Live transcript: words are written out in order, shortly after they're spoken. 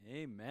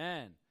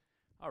Amen.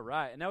 All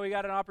right. And now we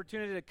got an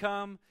opportunity to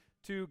come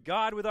to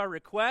God with our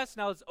requests.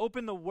 Now let's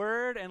open the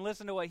Word and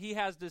listen to what He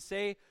has to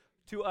say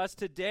to us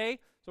today.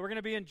 So we're going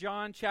to be in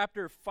John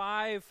chapter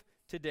 5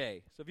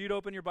 today. So if you'd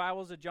open your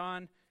Bibles to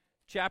John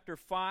chapter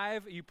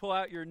 5, you pull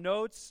out your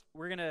notes,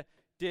 we're going to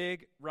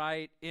dig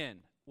right in.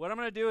 What I'm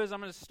going to do is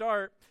I'm going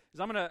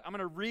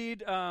to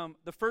read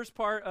the first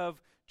part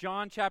of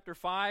John chapter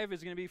 5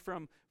 is going to be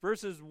from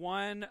verses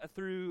 1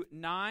 through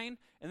 9,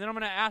 and then I'm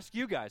going to ask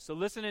you guys. So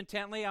listen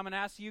intently. I'm going to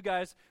ask you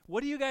guys,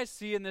 what do you guys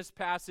see in this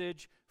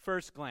passage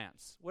first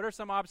glance? What are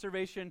some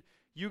observation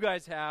you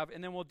guys have?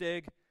 And then we'll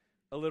dig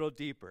a little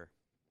deeper.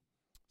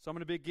 So I'm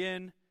going to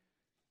begin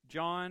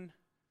John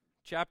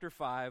chapter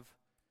 5,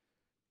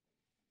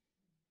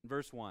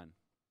 verse 1.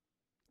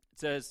 It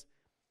says,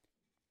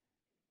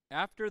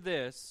 "After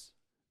this,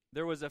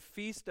 there was a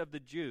feast of the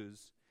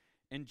Jews,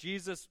 and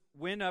Jesus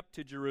went up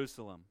to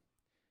Jerusalem.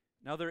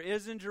 Now there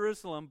is in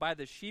Jerusalem by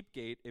the sheep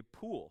gate a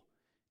pool,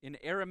 in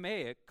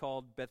Aramaic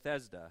called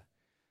Bethesda,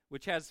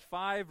 which has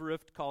 5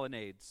 roofed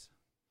colonnades.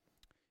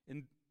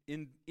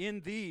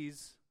 In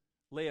these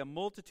lay a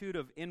multitude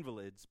of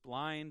invalids,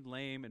 blind,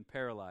 lame, and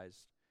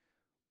paralyzed.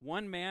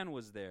 One man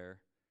was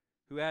there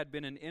who had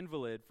been an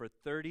invalid for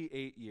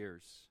 38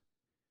 years.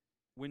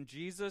 When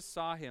Jesus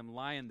saw him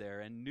lying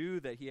there and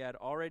knew that he had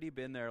already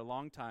been there a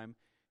long time,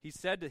 he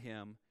said to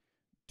him,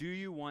 'Do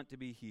you want to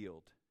be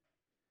healed?'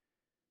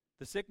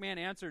 The sick man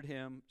answered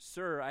him,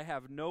 'Sir, I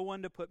have no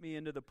one to put me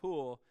into the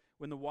pool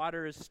when the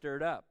water is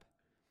stirred up.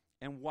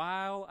 And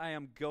while I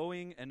am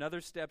going,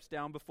 another steps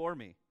down before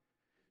me.'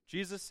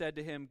 Jesus said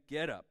to him,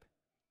 'Get up,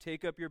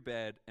 take up your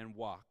bed, and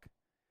walk.'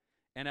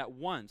 And at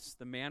once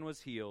the man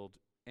was healed,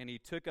 and he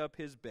took up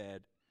his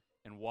bed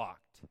and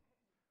walked."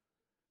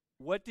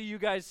 What do you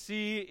guys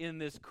see in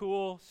this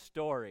cool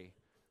story?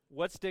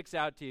 What sticks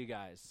out to you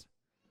guys?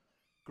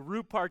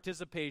 Group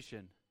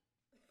participation.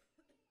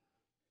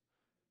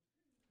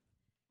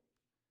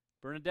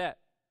 Bernadette.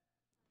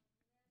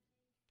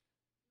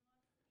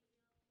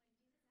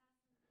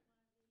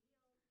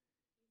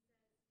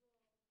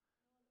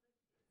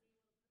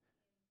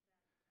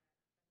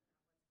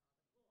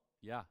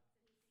 Yeah.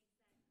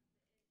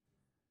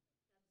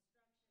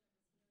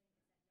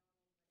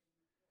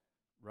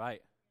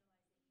 Right.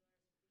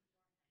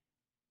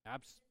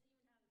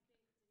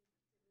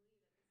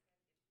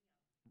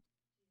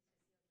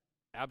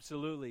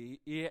 Absolutely.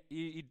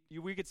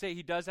 We could say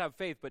he does have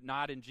faith, but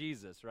not in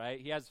Jesus, right?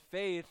 He has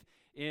faith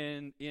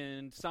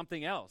in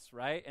something else,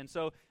 right? And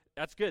so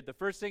that's good. The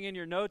first thing in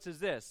your notes is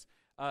this.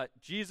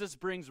 Jesus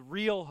brings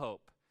real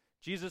hope.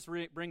 Jesus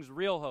brings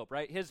real hope,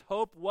 right? His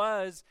hope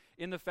was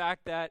in the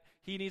fact that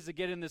he needs to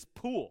get in this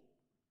pool,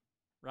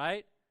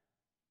 right?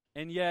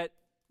 And yet,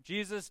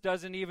 Jesus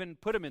doesn't even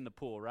put him in the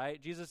pool, right?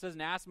 Jesus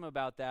doesn't ask him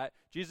about that.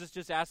 Jesus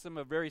just asks him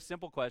a very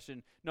simple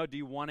question. No, do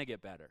you want to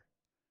get better?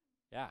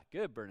 Yeah,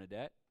 good,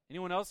 Bernadette.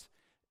 Anyone else?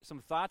 Some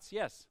thoughts?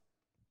 Yes.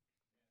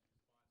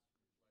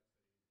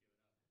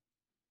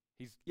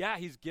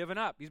 He's given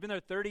up. He's been there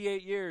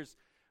 38 years.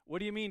 What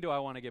do you mean, do I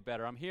want to get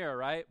better? I'm here,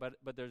 right?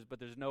 But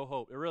there's no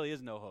hope. There really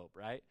is no hope,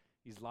 right?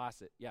 He's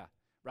lost it. Yeah.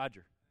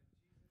 Roger.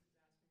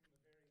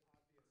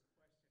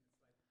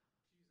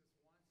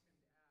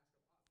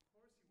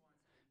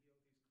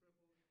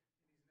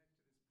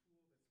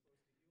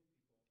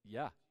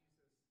 Yeah.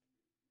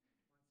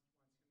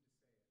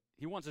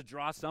 He wants to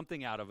draw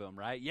something out of him,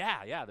 right?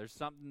 Yeah, there's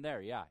something there.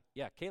 Yeah,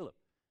 Caleb.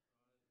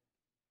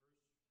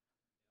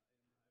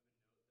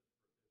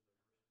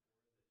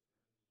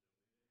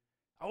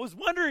 I was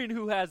wondering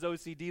who has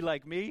OCD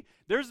like me.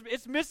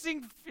 It's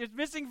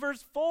missing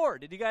verse 4.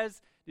 Did you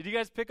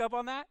guys pick up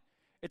on that?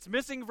 It's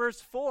missing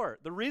verse 4.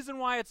 The reason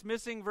why it's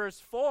missing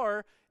verse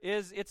 4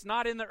 is it's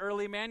not in the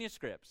early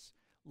manuscripts.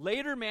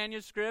 Later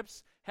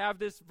manuscripts have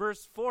this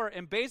verse 4,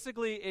 and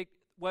basically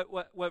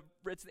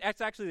it's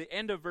actually the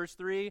end of verse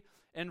 3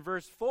 and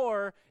verse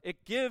 4.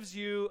 It gives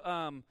you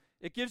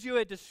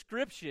a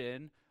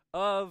description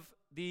of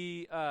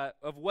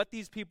what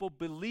these people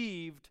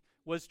believed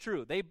was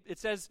true. It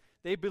says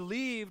they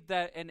believed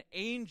that an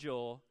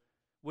angel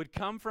would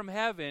come from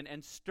heaven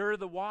and stir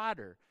the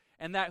water,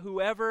 and that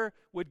whoever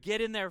would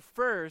get in there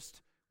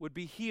first would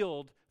be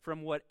healed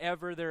from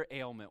whatever their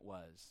ailment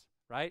was.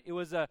 Right? It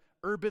was a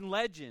urban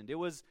legend. It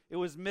was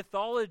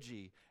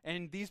mythology,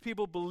 and these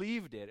people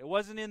believed it. It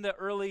wasn't in the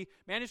early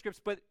manuscripts,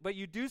 but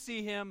you do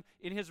see him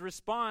in his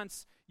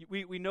response.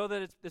 We know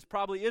that this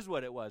probably is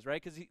what it was,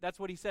 right? Because that's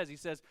what he says. He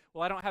says,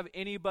 "Well, I don't have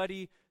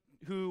anybody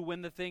who,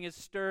 when the thing is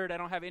stirred, I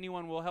don't have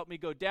anyone who will help me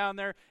go down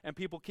there, and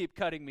people keep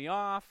cutting me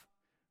off."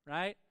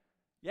 Right?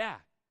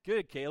 Yeah,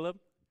 good, Caleb.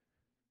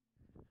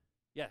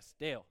 Yes,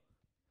 Dale.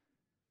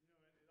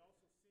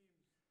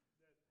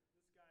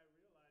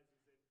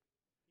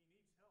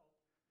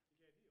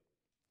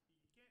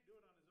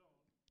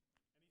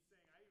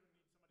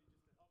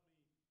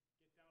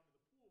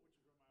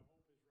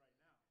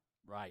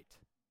 Right. So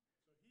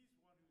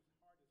he's one whose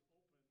heart is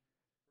open for help, and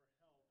he knows he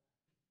can't do it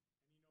on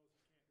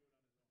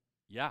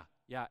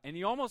his own. Yeah, and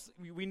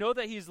we know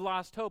that he's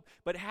lost hope,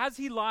 but has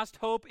he lost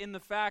hope in the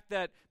fact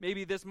that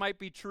maybe this might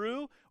be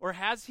true, or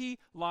has he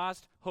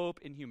lost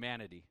hope in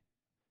humanity?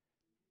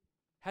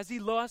 Has he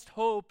lost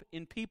hope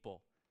in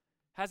people?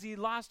 Has he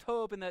lost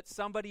hope in that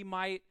somebody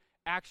might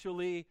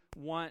actually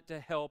want to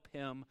help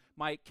him,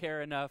 might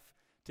care enough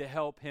to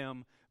help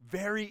him?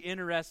 Very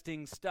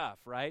interesting stuff,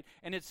 right?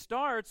 And it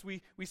starts,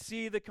 we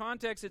see the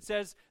context, it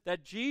says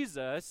that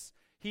Jesus,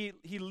 he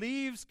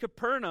leaves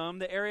Capernaum,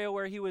 the area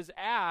where he was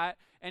at,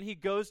 and he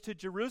goes to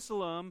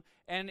Jerusalem,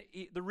 and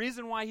the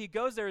reason why he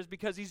goes there is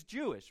because he's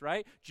Jewish,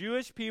 right?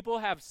 Jewish people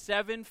have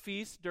 7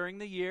 feasts during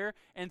the year,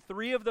 and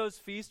 3 of those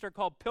feasts are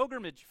called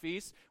pilgrimage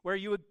feasts, where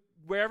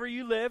wherever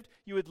you lived,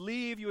 you would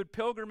leave, you would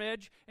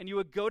pilgrimage, and you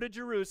would go to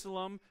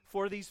Jerusalem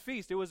for these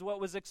feasts. It was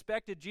what was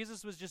expected.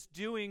 Jesus was just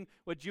doing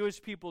what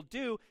Jewish people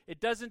do. It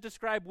doesn't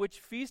describe which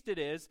feast it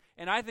is,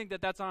 and I think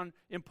that that's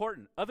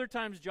important. Other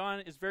times,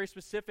 John is very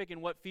specific in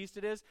what feast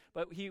it is,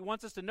 but he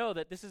wants us to know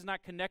that this is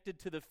not connected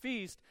to the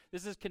feast.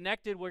 This is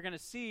connected, we're going to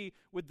see,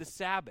 with the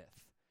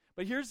Sabbath.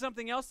 But here's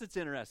something else that's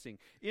interesting.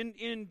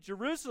 In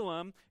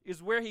Jerusalem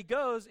is where he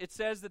goes. It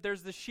says that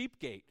there's the sheep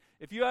gate.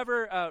 If you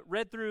ever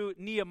read through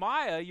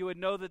Nehemiah, you would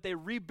know that they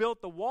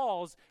rebuilt the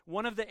walls.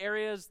 One of the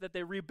areas that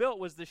they rebuilt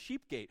was the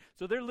sheep gate.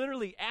 So they're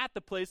literally at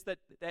the place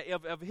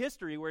of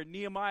history where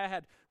Nehemiah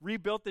had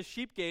rebuilt the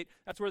sheep gate.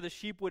 That's where the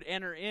sheep would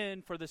enter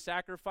in for the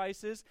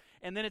sacrifices.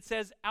 And then it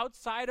says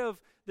outside of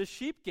the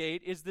sheep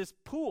gate is this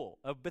pool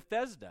of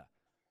Bethesda.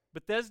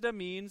 Bethesda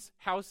means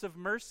house of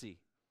mercy.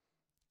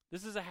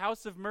 This is a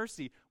house of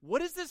mercy.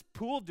 What is this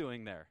pool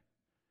doing there?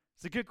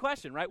 It's a good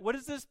question, right? What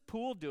is this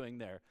pool doing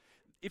there?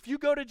 If you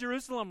go to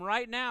Jerusalem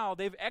right now,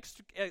 they've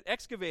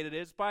excavated it.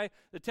 It's by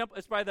the temple.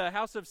 It's by the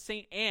house of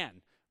St.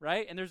 Anne,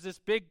 right? And there's this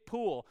big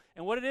pool.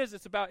 And what it is,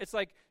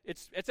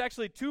 it's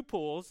actually 2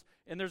 pools.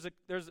 And there's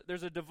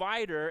a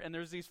divider, and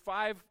there's these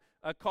 5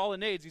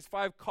 colonnades, these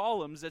 5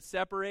 columns that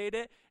separate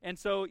it. And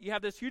so you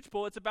have this huge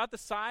pool. It's about the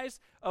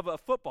size of a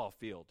football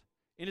field.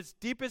 In its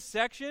deepest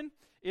section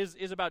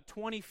is about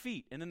 20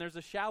 feet, and then there's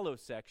a shallow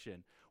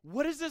section.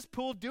 What is this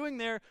pool doing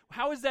there?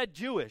 How is that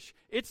Jewish?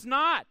 It's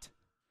not.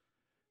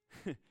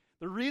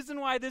 The reason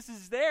why this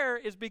is there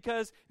is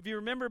because if you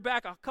remember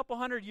back a couple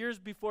hundred years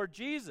before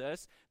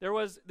Jesus, there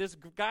was this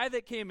guy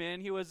that came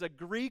in. He was a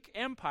Greek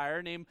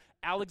empire named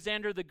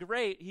Alexander the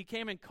Great. He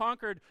came and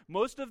conquered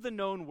most of the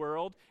known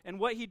world, and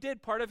what he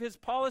did, part of his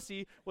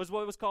policy, was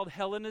what was called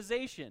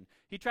Hellenization.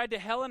 He tried to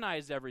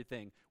Hellenize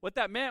everything. What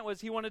that meant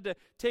was he wanted to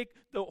take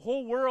the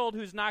whole world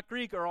who's not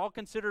Greek are all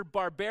considered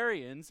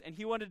barbarians, and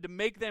he wanted to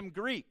make them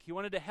Greek. He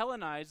wanted to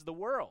Hellenize the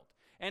world,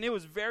 and it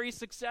was very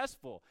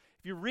successful.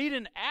 If you read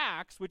in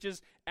Acts, which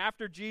is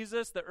after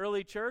Jesus, the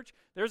early church,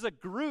 there's a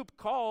group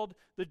called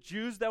the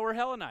Jews that were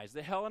Hellenized,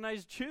 the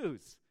Hellenized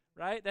Jews,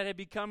 right, that had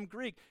become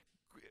Greek.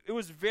 It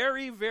was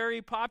very,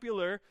 very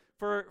popular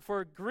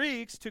for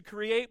Greeks to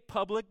create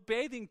public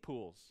bathing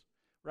pools,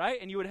 right?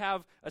 And you would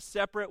have a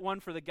separate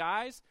one for the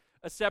guys,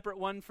 a separate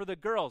one for the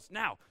girls.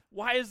 Now,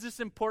 why is this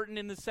important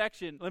in this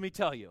section? Let me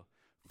tell you.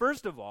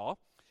 First of all,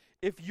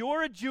 if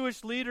you're a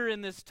Jewish leader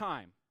in this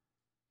time,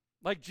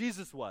 like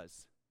Jesus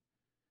was,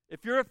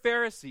 if you're a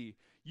Pharisee,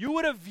 you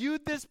would have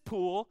viewed this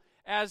pool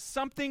as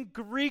something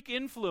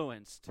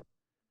Greek-influenced,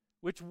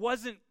 which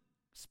wasn't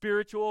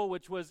spiritual,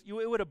 it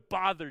would have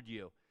bothered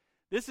you.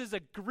 This is a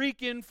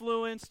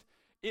Greek-influenced,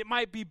 it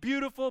might be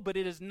beautiful, but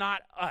it is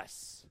not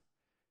us,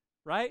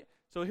 right?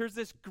 So here's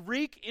this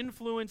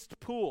Greek-influenced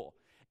pool.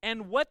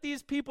 And what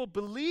these people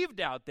believed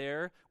out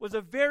there was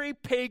a very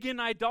pagan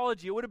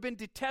ideology. It would have been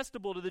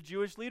detestable to the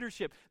Jewish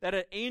leadership that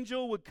an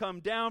angel would come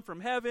down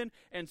from heaven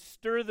and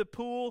stir the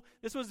pool.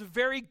 This was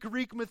very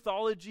Greek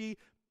mythology,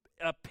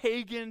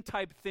 pagan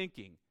type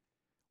thinking.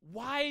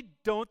 Why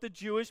don't the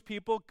Jewish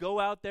people go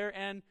out there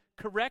and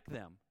correct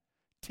them,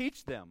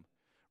 teach them,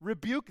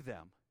 rebuke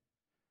them?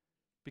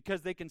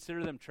 Because they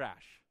consider them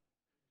trash.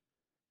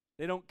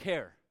 They don't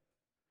care.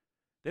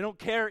 They don't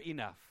care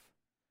enough.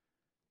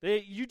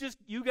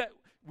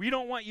 We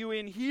don't want you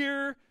in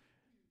here.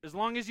 As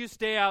long as you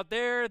stay out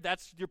there,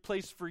 that's your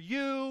place for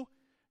you.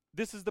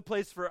 This is the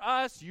place for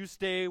us. You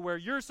stay where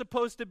you're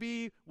supposed to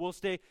be. We'll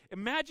stay.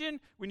 Imagine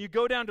when you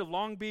go down to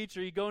Long Beach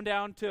or you go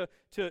down to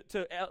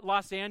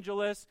Los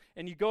Angeles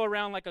and you go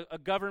around like a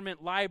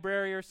government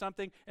library or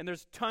something, and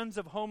there's tons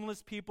of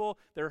homeless people.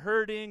 They're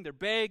hurting. They're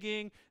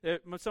begging.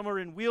 Some are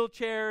in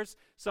wheelchairs.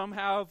 Some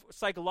have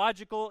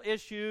psychological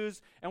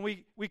issues, and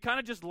we kind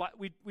of just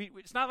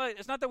it's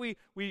not that we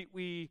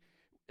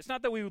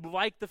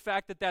like the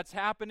fact that that's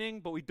happening,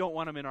 but we don't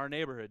want them in our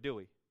neighborhood, do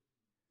we?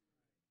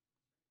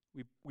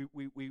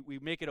 We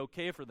make it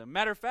okay for them.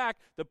 Matter of fact,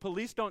 the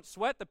police don't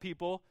sweat the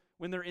people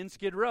when they're in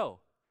Skid Row.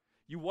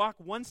 You walk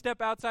one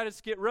step outside of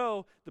Skid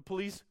Row, the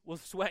police will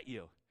sweat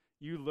you.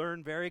 You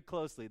learn very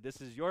closely.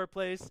 This is your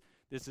place.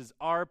 This is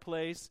our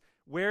place.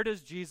 Where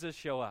does Jesus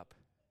show up?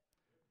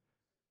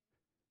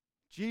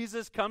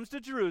 Jesus comes to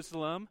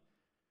Jerusalem,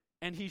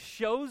 and he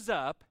shows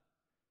up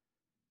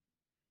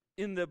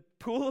in the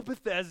pool of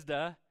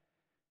Bethesda,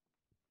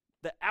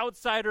 the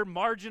outsider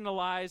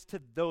marginalized to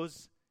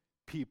those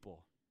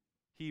people.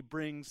 he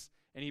brings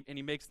and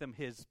he makes them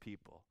his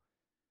people.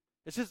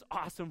 It's just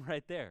awesome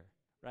right there,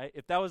 right?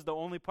 If that was the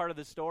only part of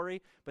the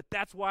story, but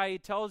that's why he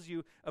tells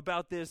you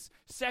about this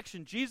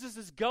section. Jesus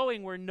is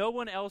going where no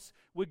one else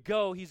would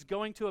go. He's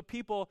going to a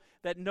people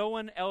that no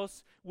one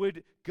else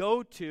would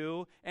go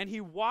to, and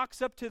he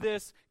walks up to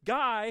this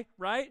guy,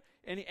 right?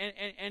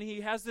 And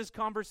he has this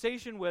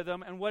conversation with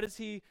him, and what does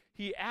he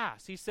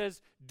asks? He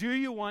says, "Do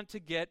you want to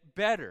get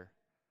better?"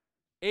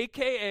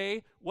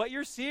 AKA, what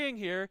you're seeing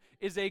here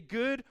is a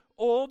good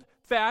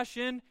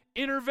old-fashioned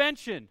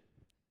intervention.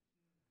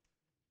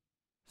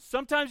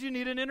 Sometimes you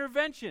need an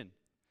intervention.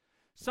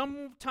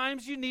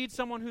 Sometimes you need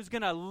someone who's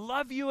going to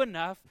love you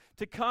enough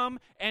to come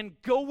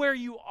and go where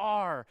you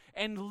are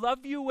and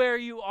love you where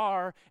you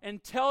are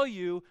and tell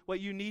you what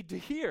you need to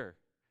hear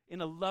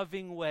in a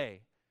loving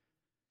way.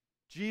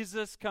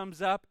 Jesus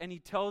comes up and he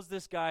tells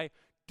this guy,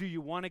 "Do you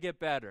want to get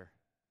better?"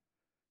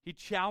 He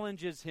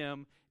challenges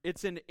him.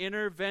 It's an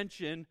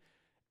intervention.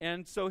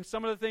 And so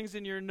some of the things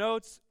in your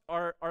notes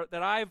are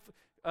that I've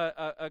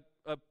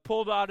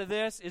pulled out of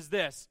this is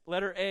this.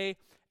 Letter A,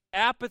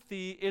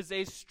 apathy is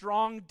a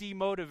strong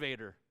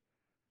demotivator.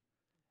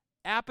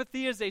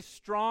 Apathy is a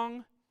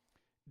strong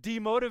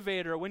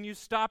demotivator. When you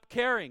stop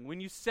caring, when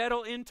you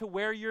settle into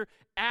where you're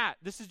at,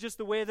 this is just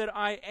the way that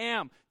I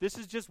am. This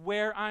is just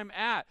where I'm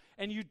at.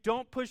 And you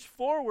don't push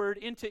forward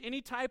into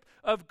any type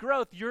of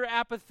growth. You're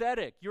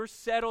apathetic. You're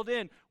settled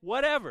in.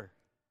 Whatever.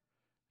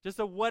 Just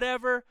a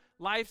whatever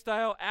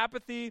lifestyle.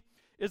 Apathy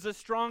is a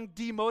strong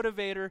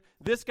demotivator.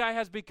 This guy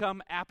has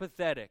become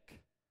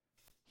apathetic.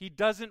 He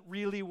doesn't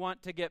really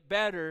want to get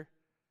better.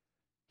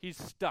 He's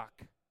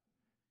stuck.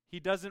 He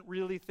doesn't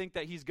really think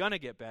that he's going to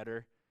get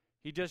better.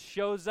 He just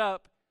shows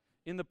up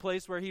in the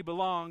place where he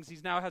belongs. He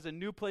now has a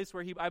new place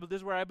where this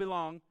is where I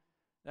belong.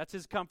 That's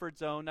his comfort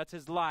zone. That's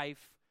his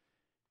life.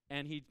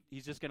 And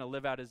he's just going to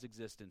live out his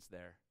existence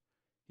there.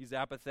 He's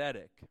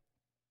apathetic.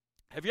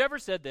 Have you ever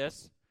said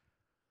this?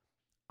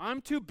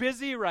 I'm too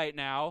busy right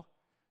now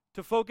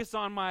to focus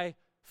on my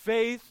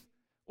faith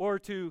or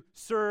to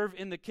serve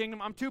in the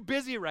kingdom. I'm too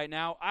busy right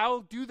now. I'll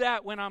do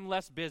that when I'm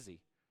less busy.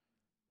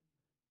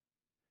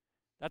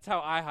 That's how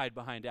I hide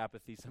behind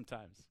apathy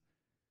sometimes.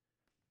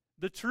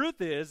 The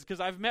truth is, because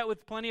I've met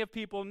with plenty of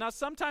people, now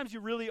sometimes you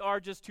really are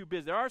just too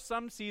busy. There are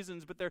some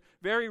seasons, but they're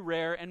very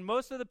rare, and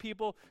most of the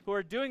people who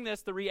are doing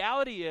this, the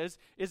reality is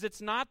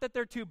it's not that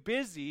they're too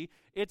busy,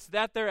 it's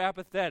that they're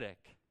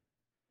apathetic.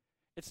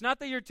 It's not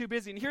that you're too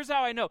busy. And here's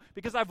how I know,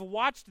 because I've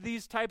watched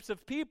these types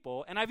of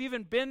people, and I've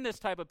even been this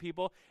type of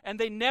people, and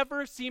they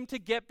never seem to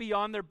get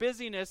beyond their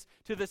busyness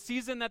to the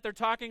season that they're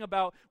talking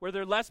about where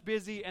they're less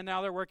busy and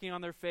now they're working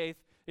on their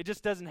faith. It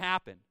just doesn't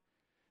happen.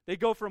 They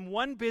go from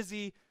one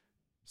busy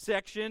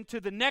section to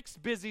the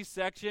next busy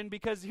section,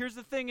 because here's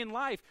the thing in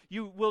life.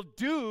 You will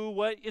do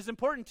what is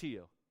important to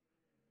you.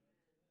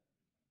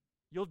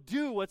 You'll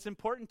do what's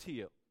important to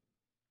you.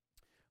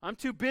 I'm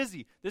too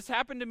busy. This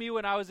happened to me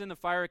when I was in the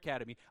fire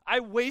academy. I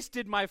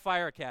wasted my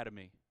fire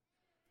academy.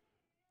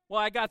 Well,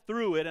 I got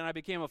through it and I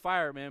became a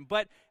fireman,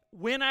 but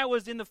when I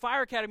was in the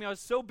fire academy, I was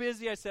so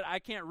busy, I said, I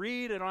can't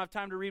read. I don't have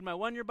time to read my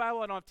one-year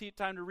Bible. I don't have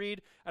time to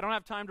read. I don't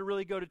have time to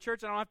really go to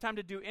church. I don't have time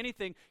to do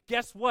anything.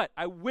 Guess what?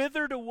 I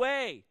withered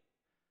away.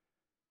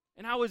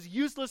 And I was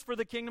useless for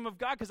the kingdom of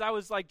God because I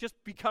was like just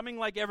becoming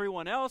like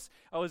everyone else.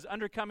 I was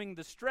undercoming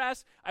the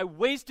stress. I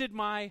wasted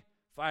my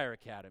fire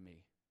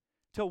academy.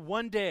 Till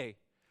one day,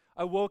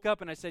 I woke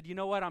up and I said, you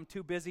know what? I'm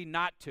too busy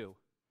not to.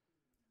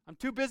 I'm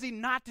too busy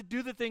not to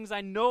do the things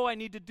I know I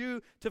need to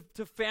do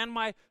to fan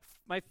my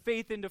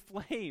faith into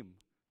flame.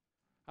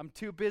 I'm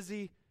too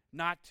busy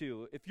not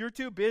to. If you're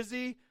too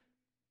busy,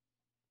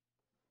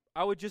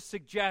 I would just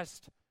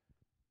suggest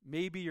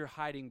maybe you're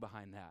hiding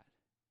behind that.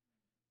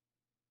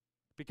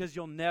 Because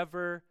you'll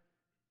never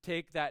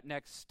take that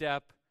next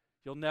step.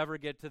 You'll never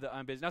get to the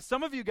unbusy. Now,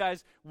 some of you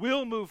guys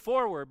will move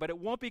forward, but it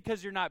won't be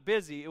because you're not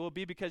busy. It will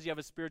be because you have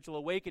a spiritual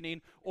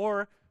awakening,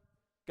 or,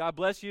 God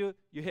bless you,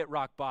 you hit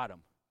rock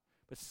bottom.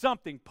 But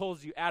something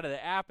pulls you out of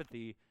the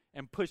apathy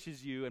and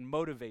pushes you and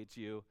motivates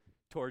you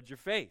towards your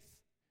faith,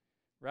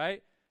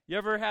 right? You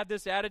ever had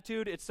this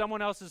attitude? It's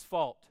someone else's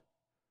fault.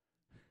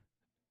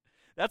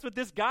 That's what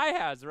this guy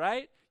has,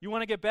 right? You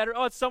want to get better?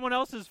 Oh, it's someone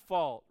else's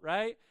fault,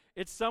 right?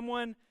 It's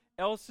someone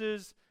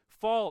else's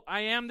fault.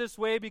 I am this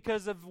way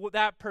because of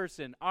that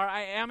person. Or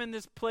I am in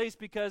this place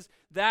because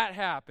that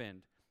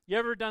happened. You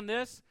ever done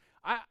this?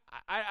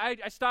 I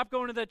stopped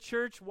going to that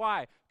church.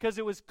 Why? Because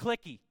it was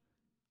cliquey.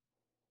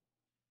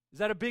 Is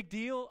that a big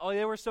deal? Oh,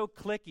 they were so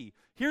cliquey.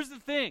 Here's the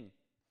thing.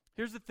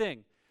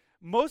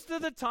 Most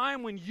of the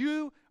time when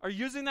you are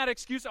using that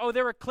excuse, oh,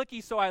 they were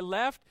cliquey, so I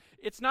left,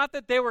 it's not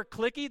that they were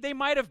cliquey. They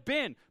might have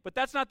been, but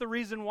that's not the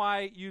reason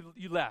why you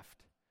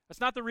left. That's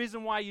not the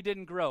reason why you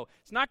didn't grow.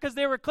 It's not because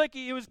they were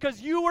cliquey. It was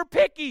because you were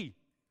picky.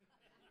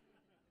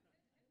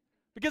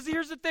 Because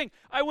here's the thing.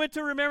 I went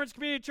to Remembrance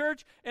Community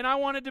Church, and I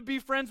wanted to be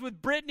friends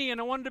with Brittany, and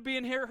I wanted to be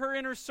in her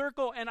inner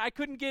circle, and I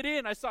couldn't get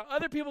in. I saw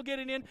other people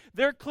getting in.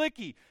 They're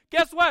cliquey.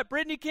 Guess what?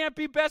 Brittany can't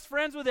be best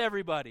friends with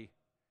everybody.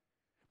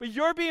 but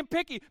you're being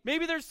picky.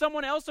 Maybe there's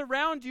someone else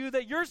around you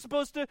that you're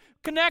supposed to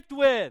connect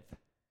with.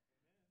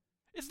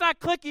 It's not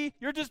clicky.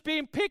 You're just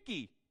being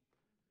picky.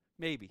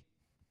 Maybe.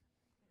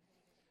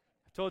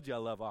 I told you I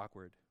love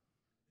awkward.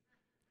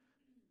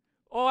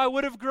 Oh, I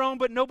would have grown,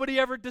 but nobody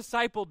ever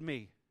discipled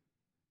me.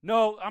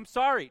 No, I'm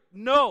sorry.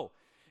 No.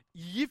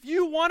 If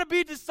you want to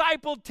be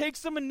discipled, take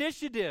some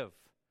initiative.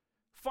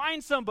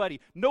 Find somebody.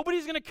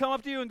 Nobody's going to come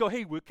up to you and go,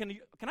 hey, can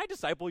I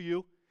disciple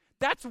you?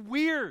 That's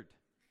weird.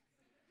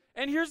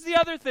 And here's the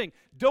other thing.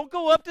 Don't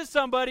go up to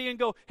somebody and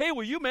go, hey,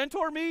 will you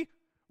mentor me?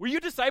 Will you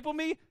disciple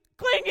me?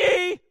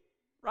 Clingy!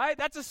 Right?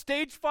 That's a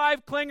stage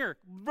 5 clinger.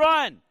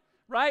 Run!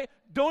 Right?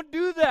 Don't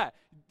do that.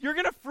 You're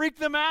going to freak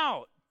them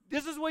out.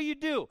 This is what you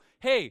do.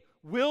 Hey,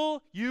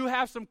 will you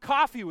have some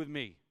coffee with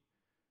me?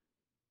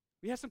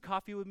 Will you have some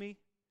coffee with me?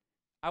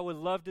 I would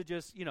love to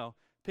just,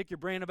 pick your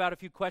brain about a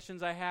few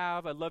questions I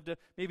have. I'd love to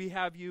maybe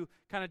have you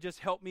kind of just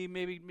help me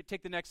maybe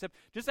take the next step.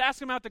 Just ask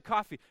them out to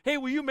coffee. Hey,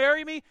 will you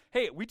marry me?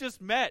 Hey, we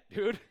just met,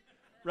 dude.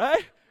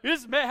 Right? We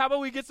just met. How about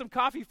we get some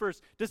coffee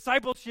first?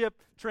 Discipleship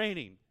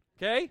training.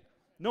 Okay?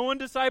 No one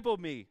discipled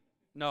me.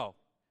 No,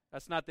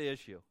 that's not the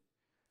issue.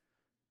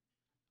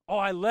 Oh,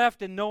 I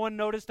left and no one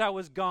noticed I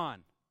was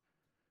gone.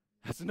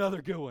 That's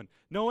another good one.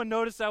 No one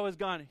noticed I was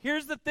gone.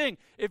 Here's the thing.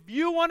 If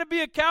you want to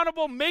be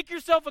accountable, make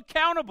yourself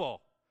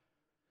accountable.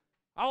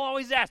 I'll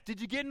always ask,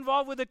 did you get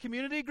involved with a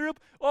community group?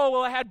 Oh,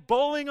 well, I had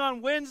bowling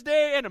on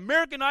Wednesday and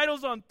American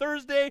Idols on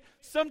Thursday.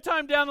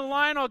 Sometime down the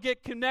line, I'll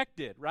get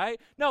connected, right?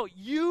 No,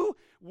 you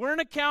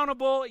weren't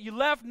accountable. You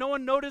left. No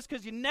one noticed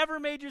because you never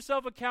made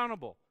yourself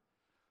accountable.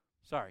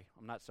 Sorry,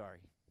 I'm not sorry.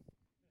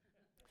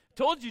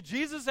 Told you,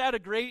 Jesus had a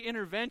great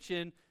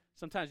intervention.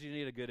 Sometimes you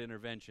need a good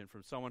intervention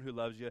from someone who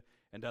loves you,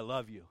 and I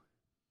love you,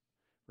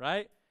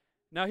 right?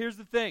 Now, here's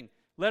the thing.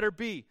 Letter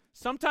B,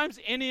 sometimes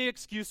any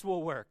excuse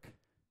will work.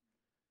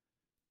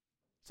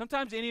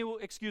 Sometimes any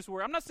excuse will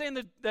work. I'm not saying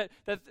that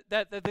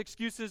the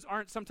excuses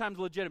aren't sometimes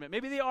legitimate.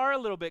 Maybe they are a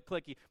little bit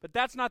clicky, but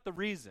that's not the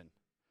reason,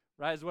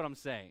 right, is what I'm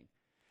saying.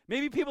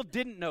 Maybe people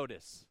didn't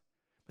notice,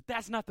 but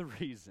that's not the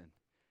reason.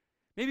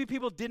 Maybe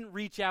people didn't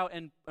reach out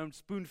and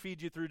spoon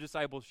feed you through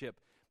discipleship,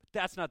 but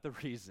that's not the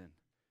reason.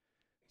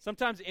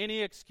 Sometimes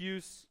any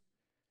excuse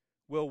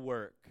will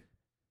work,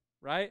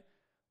 right?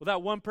 Well,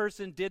 that one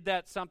person did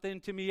that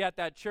something to me at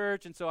that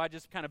church, and so I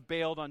just kind of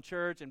bailed on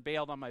church and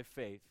bailed on my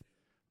faith,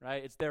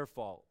 right? It's their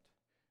fault.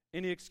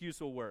 Any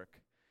excuse will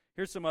work.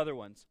 Here's some other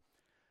ones.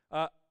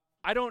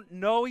 I don't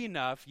know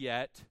enough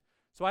yet,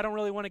 so I don't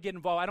really want to get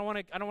involved. I don't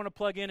want to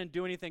plug in and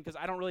do anything because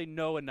I don't really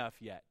know enough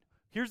yet.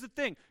 Here's the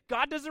thing.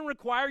 God doesn't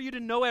require you to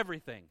know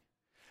everything.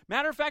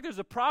 Matter of fact, there's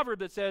a proverb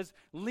that says,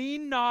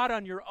 lean not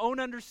on your own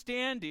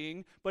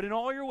understanding, but in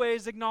all your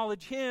ways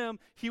acknowledge him.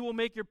 He will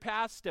make your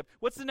path step.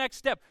 What's the next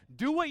step?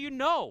 Do what you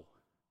know.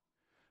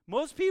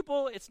 Most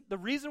people, it's the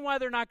reason why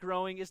they're not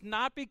growing is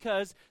not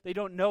because they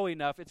don't know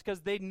enough. It's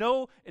because they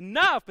know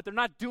enough, but they're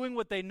not doing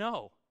what they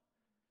know,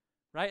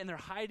 right? And they're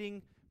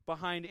hiding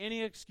behind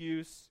any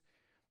excuse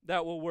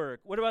that will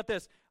work. What about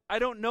this? I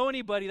don't know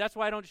anybody. That's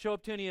why I don't show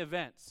up to any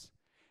events.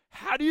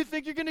 How do you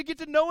think you're going to get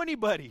to know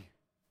anybody?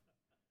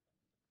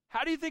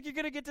 How do you think you're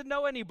going to get to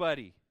know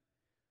anybody?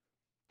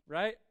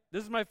 Right?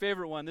 This is my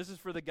favorite one. This is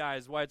for the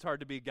guys, why it's hard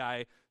to be a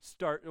guy.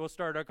 We'll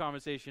start our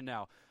conversation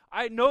now.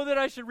 I know that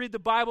I should read the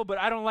Bible, but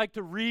I don't like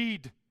to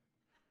read.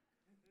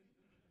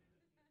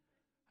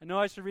 I know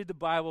I should read the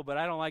Bible, but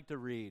I don't like to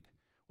read.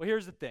 Well,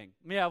 here's the thing.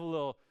 Let me have a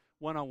little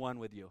one-on-one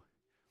with you.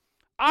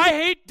 I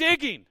hate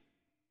digging.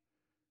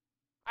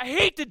 I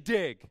hate to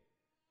dig.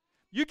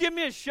 You give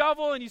me a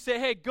shovel and you say,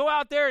 hey, go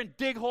out there and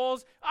dig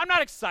holes. I'm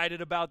not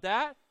excited about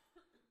that.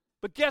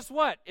 But guess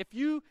what? If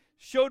you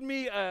showed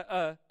me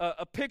a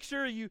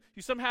picture, you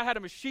somehow had a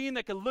machine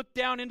that could look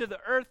down into the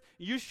earth,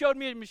 you showed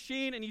me a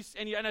machine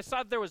and I saw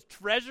that there was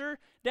treasure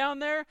down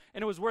there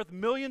and it was worth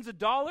millions of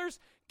dollars,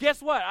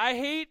 guess what? I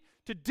hate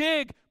to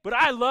dig, but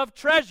I love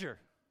treasure.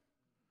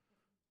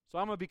 So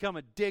I'm going to become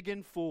a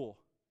digging fool.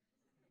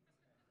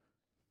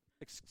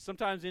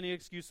 Sometimes any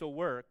excuse will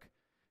work,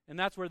 and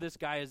that's where this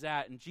guy is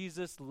at. And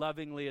Jesus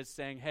lovingly is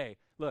saying, hey,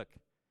 look,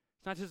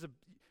 it's not just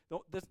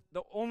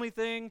the only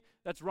thing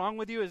that's wrong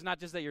with you is not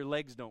just that your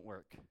legs don't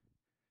work.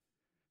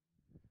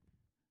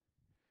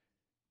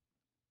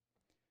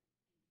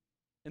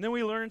 And then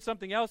we learn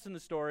something else in the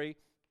story.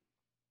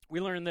 We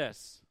learn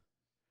this.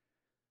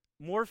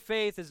 More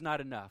faith is not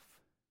enough.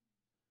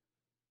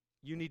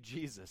 You need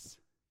Jesus.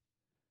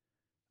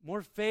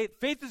 More faith.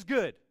 Faith is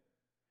good.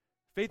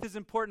 Faith is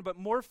important, but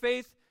more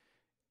faith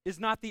is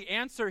not the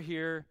answer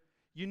here.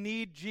 You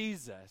need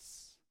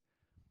Jesus.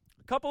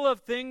 A couple of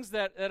things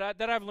that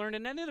I've learned,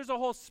 and then there's a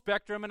whole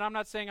spectrum, and I'm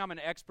not saying I'm an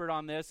expert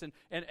on this, and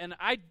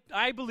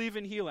I believe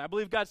in healing. I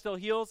believe God still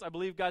heals. I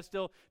believe God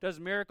still does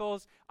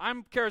miracles.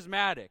 I'm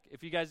charismatic,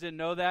 if you guys didn't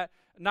know that.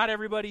 Not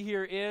everybody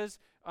here is.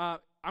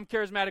 I'm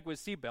charismatic with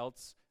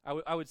seatbelts.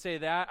 I would say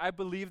that. I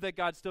believe that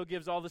God still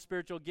gives all the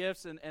spiritual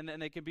gifts and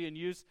they can be in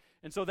use.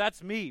 And so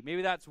that's me.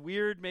 Maybe that's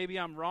weird. Maybe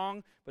I'm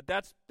wrong. But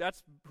that's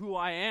who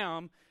I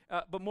am.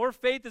 But more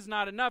faith is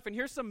not enough. And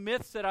here's some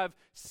myths that I've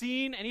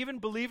seen and even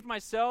believed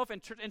myself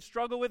and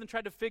struggle with and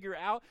tried to figure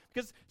out.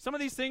 Because some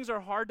of these things are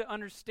hard to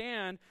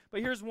understand.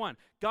 But here's one.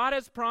 God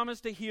has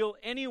promised to heal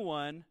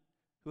anyone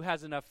who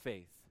has enough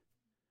faith.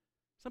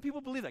 Some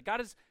people believe that.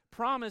 God has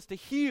promised to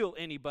heal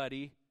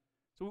anybody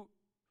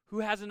who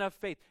has enough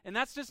faith. And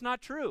that's just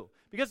not true.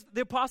 Because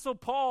the Apostle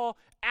Paul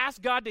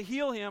asked God to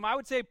heal him. I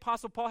would say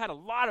Apostle Paul had a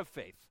lot of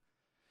faith.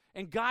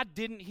 And God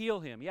didn't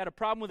heal him. He had a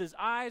problem with his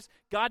eyes.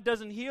 God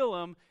doesn't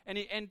heal him.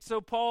 And so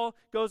Paul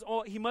goes,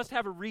 oh, he must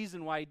have a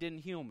reason why he didn't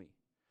heal me.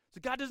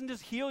 So God doesn't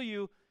just heal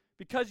you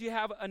because you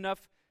have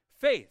enough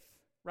faith,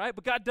 right?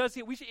 But God does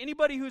heal.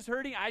 Anybody who's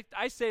hurting,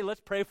 I say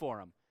let's pray for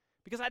him.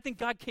 Because I think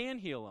God can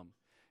heal him.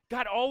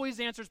 God always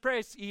answers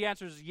prayers. He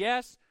answers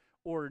yes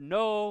or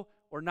no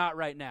or not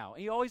right now.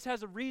 And he always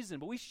has a reason,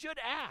 but we should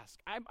ask.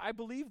 I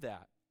believe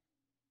that.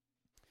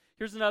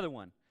 Here's another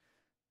one.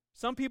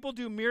 Some people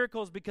do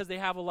miracles because they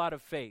have a lot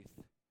of faith,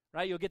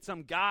 right? You'll get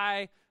some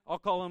guy, I'll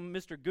call him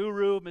Mr.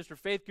 Guru, Mr.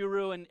 Faith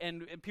Guru, and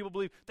people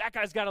believe that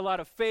guy's got a lot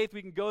of faith.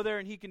 We can go there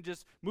and he can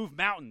just move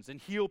mountains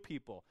and heal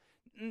people.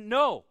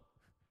 No.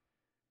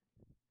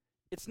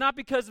 It's not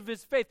because of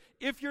his faith.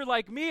 If you're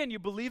like me and you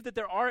believe that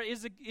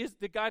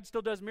that God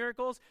still does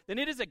miracles, then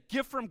it is a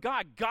gift from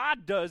God.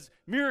 God does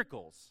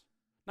miracles,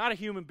 not a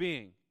human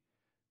being.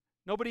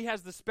 Nobody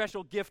has the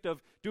special gift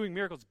of doing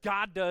miracles.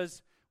 God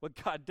does what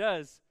God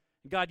does,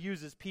 and God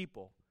uses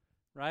people,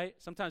 right?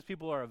 Sometimes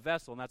people are a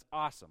vessel, and that's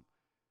awesome.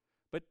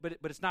 But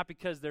it's not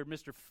because they're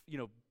Mr.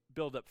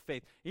 Build up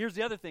faith. And here's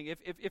the other thing.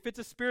 If it's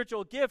a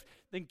spiritual gift,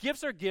 then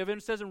gifts are given.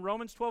 It says in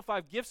Romans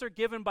 12:5, gifts are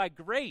given by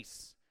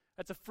grace.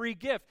 That's a free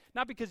gift,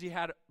 not because you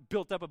had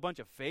built up a bunch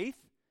of faith,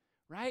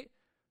 right?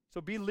 So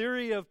be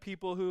leery of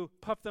people who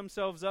puff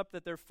themselves up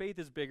that their faith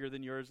is bigger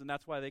than yours, and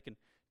that's why they can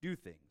do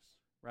things,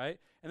 right?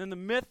 And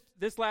then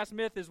this last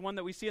myth is one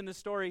that we see in this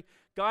story.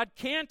 God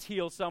can't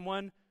heal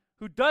someone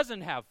who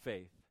doesn't have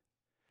faith.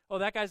 Oh,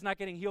 that guy's not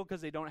getting healed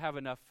because they don't have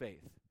enough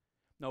faith.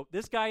 No,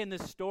 this guy in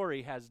this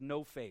story has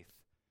no faith.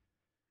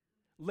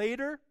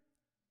 Later,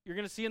 you're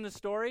going to see in the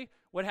story,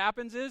 what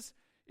happens is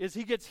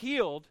he gets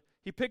healed.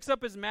 He picks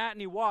up his mat and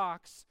he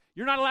walks.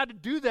 You're not allowed to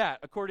do that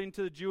according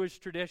to the Jewish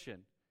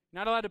tradition. You're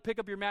not allowed to pick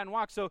up your mat and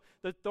walk. So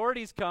the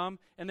authorities come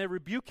and they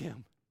rebuke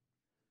him.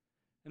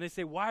 And they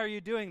say, why are you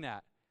doing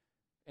that?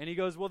 And he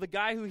goes, well, the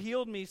guy who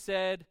healed me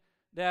said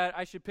that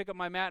I should pick up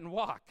my mat and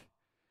walk.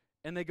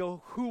 And they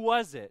go, who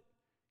was it?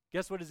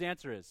 Guess what his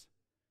answer is?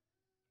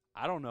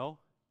 I don't know.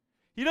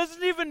 He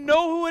doesn't even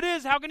know who it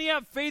is. How can he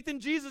have faith in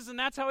Jesus? And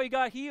that's how he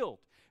got healed.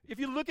 If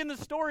you look in the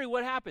story,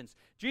 what happens?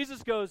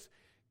 Jesus goes,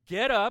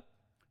 get up,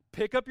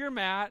 pick up your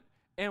mat,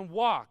 and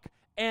walk.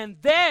 And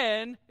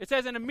then, it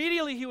says, and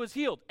immediately he was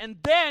healed. And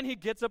then he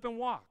gets up and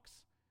walks.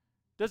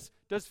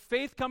 Does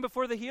faith come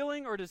before the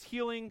healing, or does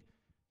healing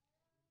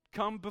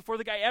come before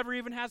the guy ever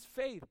even has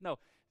faith? No.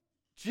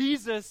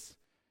 Jesus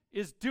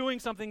is doing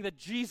something that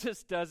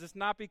Jesus does. It's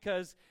not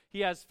because he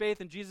has faith,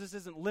 and Jesus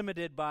isn't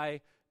limited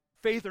by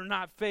faith or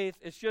not faith.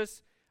 It's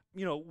just,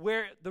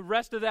 where the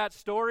rest of that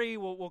story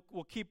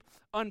we'll keep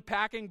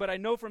unpacking, but I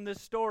know from this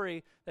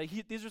story that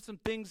these are some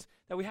things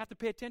that we have to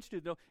pay attention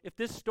to. Though, if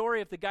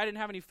the guy didn't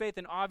have any faith,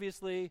 then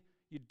obviously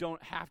you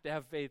don't have to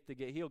have faith to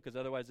get healed, because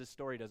otherwise this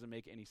story doesn't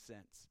make any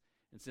sense.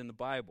 It's in the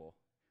Bible,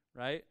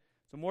 right?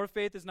 So more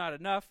faith is not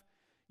enough.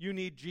 You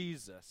need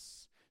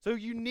Jesus. So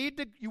you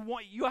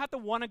have to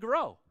want to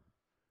grow.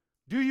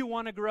 Do you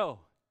want to grow?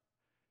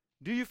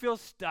 Do you feel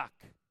stuck?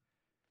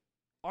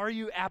 Are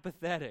you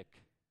apathetic?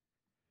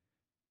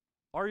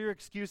 Are your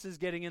excuses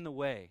getting in the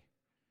way?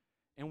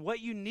 And what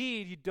you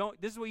need,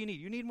 this is what you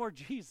need. You need more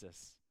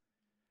Jesus.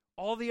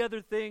 All the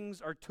other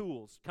things are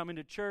tools. Coming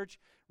to church,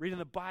 reading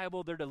the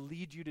Bible, they're to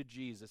lead you to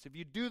Jesus. If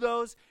you do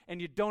those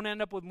and you don't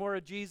end up with more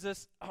of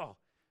Jesus,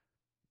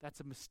 that's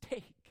a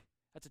mistake.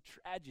 That's a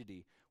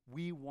tragedy.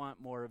 We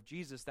want more of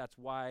Jesus. That's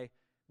why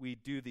we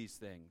do these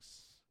things,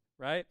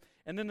 right?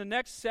 And then the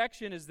next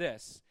section is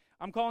this.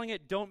 I'm calling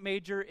it don't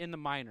major in the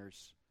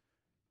minors.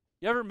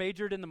 You ever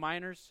majored in the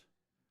minors?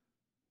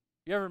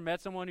 You ever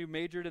met someone who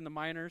majored in the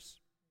minors?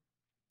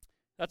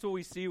 That's what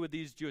we see with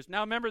these Jewish.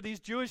 Now remember, these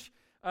Jewish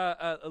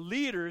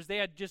leaders, they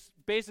had just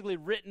basically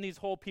written these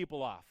whole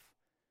people off.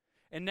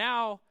 And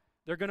now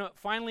they're going to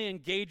finally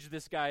engage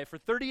this guy. For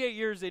 38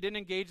 years, they didn't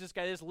engage this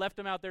guy. They just left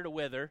him out there to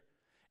wither.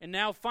 And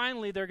now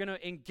finally, they're going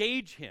to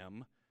engage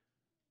him.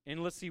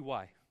 And let's see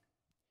why. It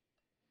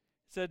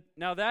said,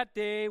 now that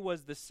day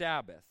was the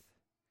Sabbath.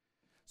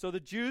 So the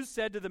Jews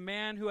said to the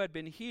man who had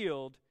been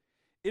healed,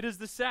 it is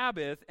the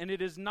Sabbath, and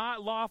it is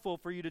not lawful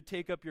for you to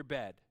take up your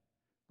bed.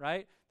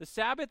 Right? The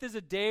Sabbath is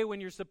a day when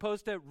you're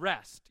supposed to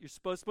rest. You're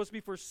supposed to be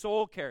for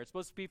soul care. It's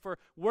supposed to be for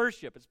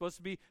worship. It's supposed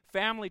to be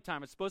family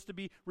time. It's supposed to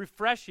be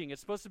refreshing.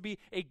 It's supposed to be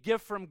a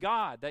gift from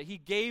God that he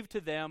gave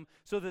to them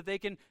so that they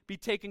can be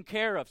taken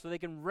care of, so they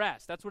can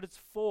rest. That's what it's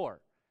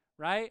for.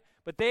 right?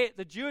 But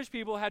the Jewish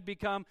people had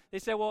become, they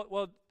said,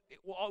 well,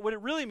 what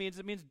it really means,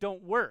 it means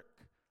don't work.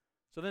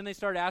 So then they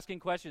started asking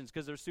questions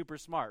because they're super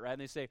smart, right?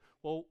 And they say,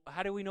 well,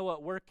 how do we know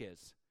what work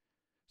is?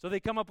 So they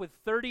come up with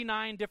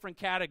 39 different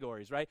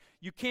categories, right?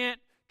 You can't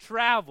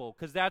travel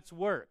because that's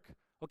work.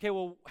 Okay,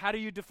 well, how do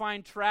you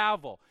define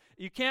travel?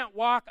 You can't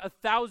walk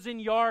 1,000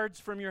 yards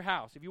from your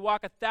house. If you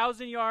walk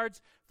 1,000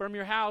 yards from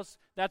your house,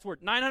 that's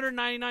work.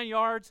 999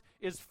 yards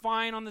is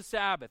fine on the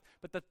Sabbath.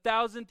 But the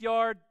 1,000th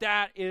yard,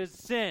 that is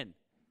sin.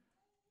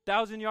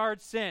 1,000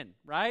 yards, sin,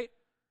 right?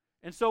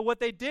 And so what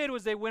they did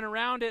was they went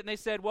around it and they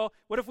said, well,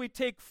 what if we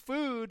take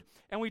food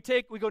and we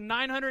go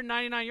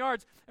 999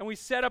 yards and we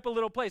set up a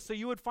little place? So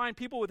you would find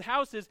people with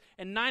houses,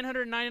 and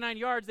 999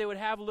 yards, they would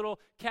have a little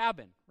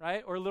cabin,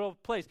 right? Or a little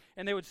place.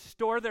 And they would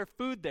store their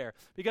food there.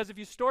 Because if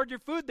you stored your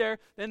food there,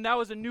 then that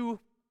was a new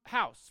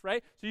house,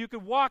 right? So you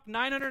could walk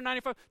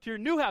 995 to your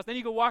new house. Then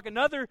you could walk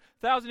another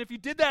 1,000. If you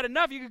did that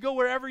enough, you could go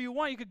wherever you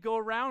want. You could go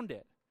around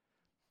it.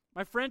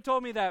 My friend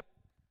told me that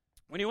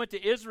when he went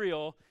to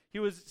Israel,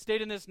 he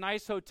stayed in this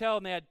nice hotel,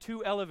 and they had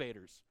 2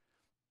 elevators.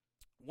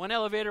 One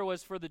elevator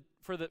was for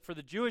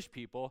the Jewish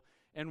people,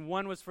 and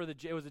one was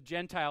it was a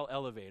Gentile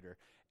elevator.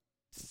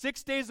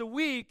 6 days a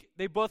week,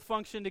 they both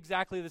functioned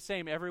exactly the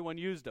same. Everyone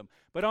used them.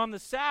 But on the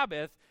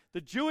Sabbath,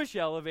 the Jewish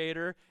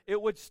elevator,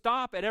 it would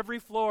stop at every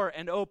floor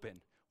and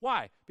open.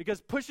 Why?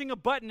 Because pushing a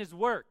button is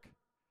work.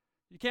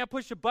 You can't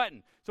push a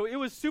button. So it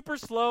was super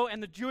slow,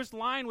 and the Jewish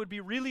line would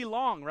be really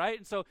long, right?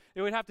 And so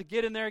they would have to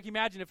get in there. Can you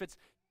imagine if it's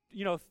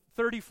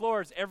 30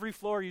 floors, every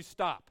floor you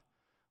stop.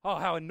 Oh,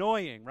 how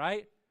annoying,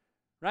 right?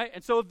 Right?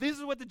 And so this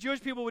is what the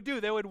Jewish people would do.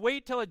 They would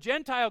wait till a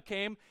Gentile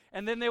came,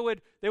 and then they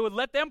would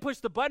let them push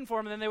the button for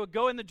them, and then they would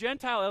go in the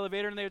Gentile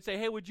elevator, and they would say,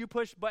 hey, would you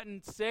push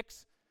button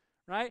 6?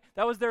 Right?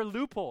 That was their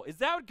loophole. Is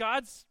that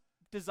God's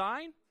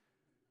design?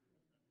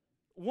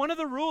 One of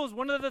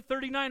the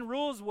 39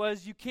 rules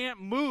was you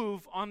can't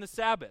move on the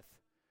Sabbath.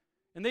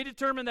 And they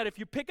determined that if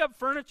you pick up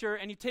furniture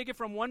and you take it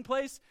from one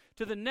place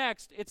to the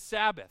next, it's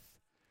Sabbath.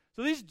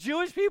 So these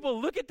Jewish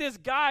people look at this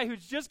guy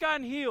who's just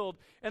gotten healed,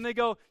 and they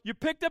go, you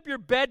picked up your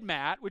bed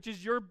mat, which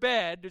is your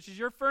bed, which is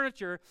your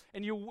furniture,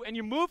 and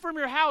you moved from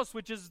your house,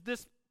 which is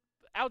this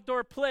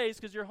outdoor place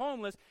because you're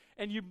homeless,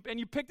 and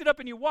you picked it up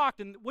and you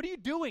walked, and what are you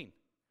doing?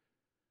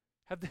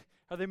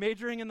 Are they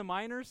majoring in the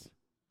minors?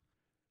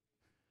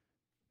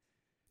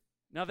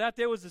 Now that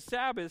day was the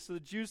Sabbath, so the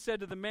Jews said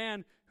to the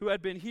man who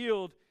had been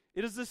healed,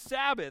 it is the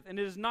Sabbath, and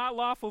it is not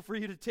lawful for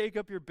you to take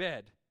up your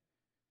bed.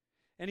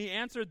 And he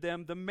answered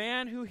them, the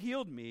man who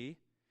healed me,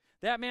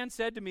 that man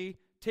said to me,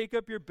 take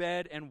up your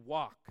bed and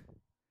walk.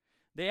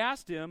 They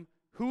asked him,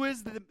 who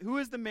is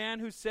the man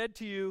who said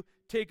to you,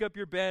 take up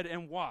your bed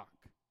and walk?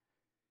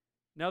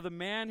 Now the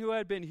man who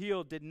had been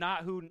healed did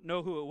not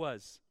know who it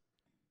was.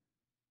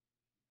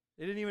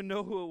 They didn't even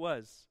know who it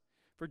was,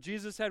 for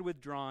Jesus had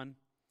withdrawn,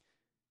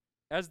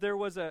 as there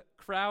was a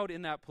crowd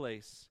in that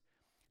place.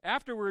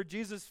 Afterward,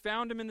 Jesus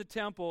found him in the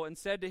temple and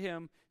said to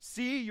him,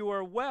 see, you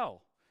are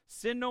well.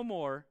 Sin no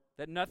more,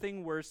 that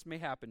nothing worse may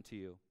happen to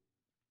you.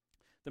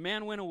 The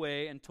man went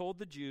away and told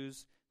the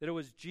Jews that it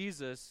was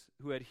Jesus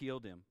who had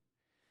healed him.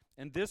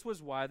 And this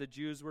was why the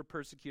Jews were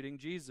persecuting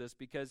Jesus,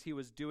 because he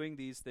was doing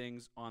these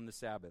things on the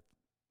Sabbath.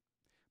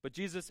 But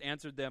Jesus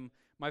answered them,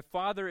 my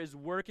Father is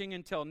working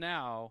until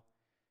now,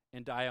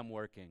 and I am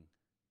working.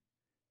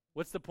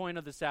 What's the point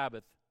of the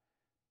Sabbath?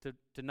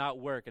 To not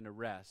work and to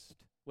rest.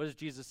 What does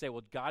Jesus say?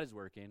 Well, God is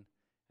working,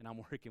 and I'm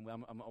working.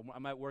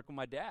 I'm at work with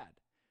my dad,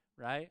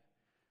 right?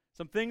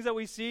 Some things that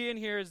we see in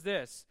here is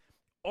this.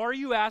 Are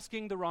you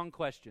asking the wrong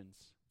questions?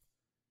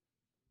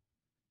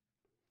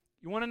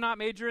 You want to not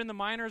major in the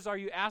minors? Are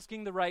you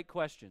asking the right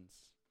questions?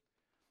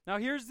 Now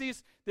here's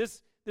this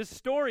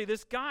story.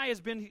 This guy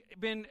has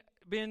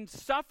been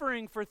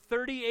suffering for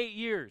 38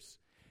 years.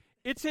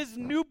 It's his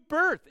new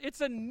birth.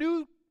 It's a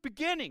new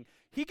beginning.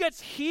 He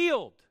gets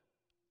healed.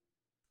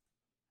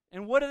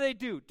 And what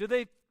do? Do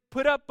they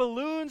put up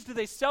balloons? Do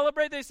they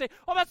celebrate? They say,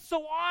 oh, that's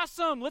so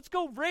awesome. Let's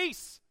go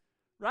race.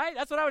 Right?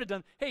 That's what I would have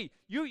done. Hey,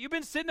 you've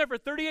been sitting there for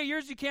 38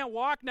 years. You can't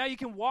walk. Now you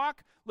can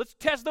walk. Let's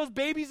test those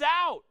babies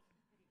out.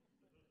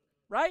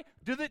 Right?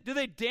 Do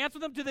they dance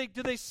with him?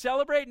 Do they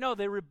celebrate? No,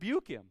 they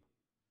rebuke him.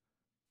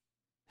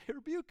 They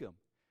rebuke him.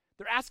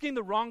 They're asking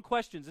the wrong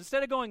questions.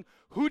 Instead of going,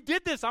 who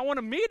did this? I want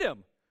to meet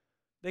him.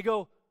 They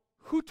go,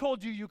 who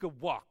told you could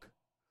walk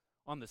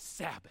on the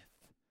Sabbath?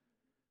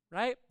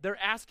 Right?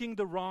 They're asking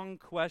the wrong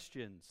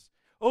questions.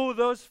 Oh,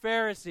 those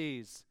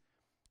Pharisees.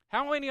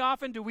 How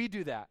often do we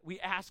do that? We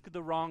ask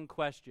the wrong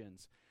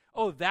questions.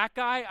 Oh, that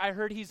guy, I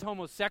heard he's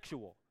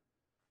homosexual.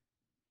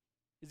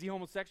 Is he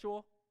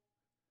homosexual?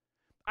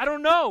 I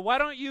don't know. Why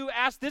don't you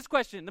ask this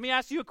question? Let me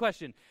ask you a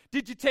question.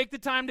 Did you take the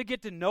time to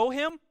get to know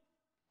him?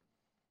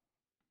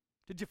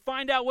 Did you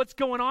find out what's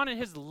going on in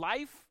his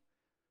life?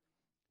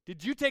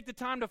 Did you take the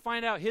time to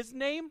find out his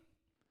name?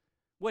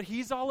 What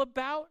he's all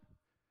about?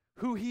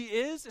 Who he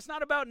is? It's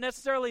not about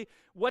necessarily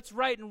what's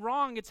right and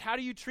wrong. It's how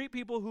do you treat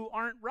people who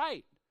aren't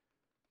right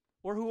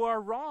or who are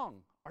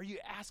wrong? Are you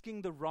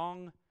asking the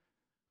wrong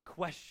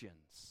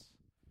questions?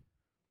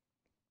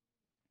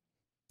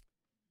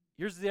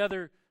 Here's the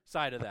other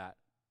side of that.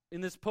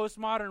 In this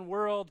postmodern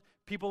world,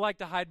 people like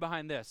to hide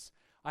behind this.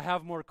 I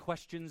have more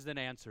questions than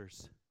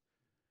answers.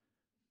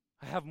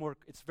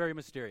 It's very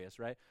mysterious,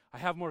 right? I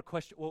have more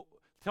questions. Well,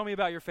 tell me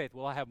about your faith.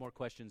 Well, I have more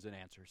questions than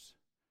answers.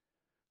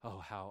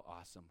 Oh, how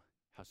awesome,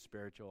 how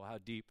spiritual, how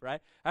deep,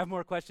 right? I have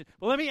more questions.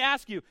 Well, let me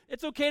ask you,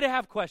 it's okay to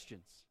have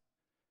questions.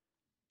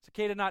 It's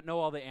okay to not know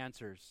all the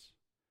answers.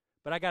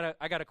 But I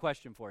got a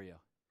question for you.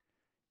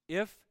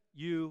 If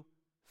you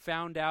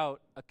found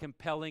out a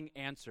compelling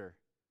answer,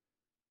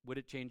 would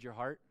it change your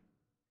heart?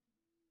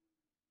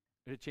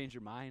 Would it change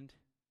your mind?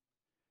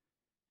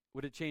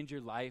 Would it change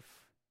your life?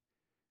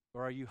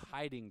 Or are you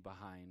hiding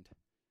behind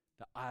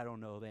the I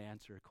don't know the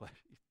answer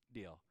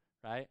deal,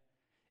 right?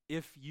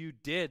 If you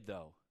did,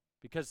 though,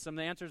 because some of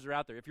the answers are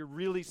out there, if you're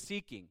really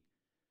seeking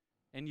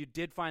and you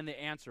did find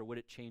the answer, would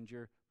it change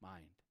your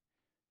mind?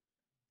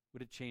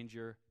 Would it change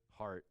your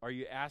heart? Are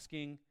you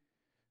asking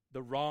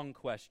the wrong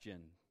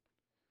question?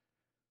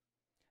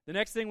 The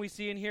next thing we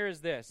see in here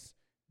is this.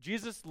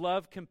 Jesus'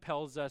 love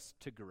compels us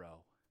to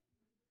grow.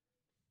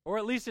 Or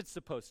at least it's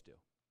supposed to.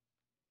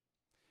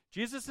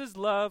 Jesus'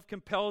 love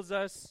compels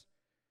us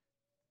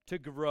to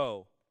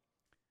grow.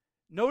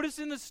 Notice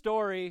in the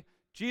story,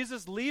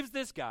 Jesus leaves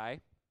this guy.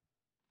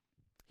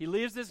 He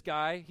leaves this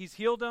guy. He's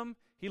healed him.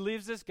 He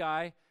leaves this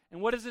guy. And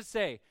what does it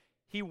say?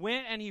 He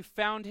went and he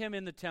found him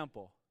in the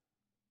temple.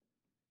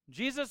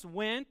 Jesus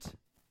went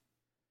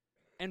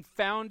and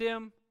found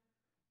him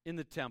in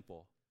the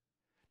temple.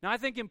 Now, I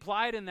think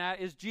implied in that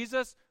is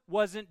Jesus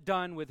wasn't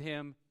done with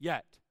him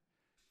yet.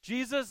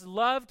 Jesus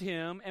loved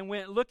him and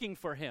went looking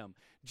for him.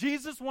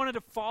 Jesus wanted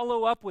to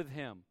follow up with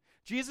him.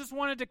 Jesus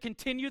wanted to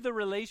continue the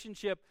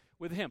relationship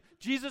with him.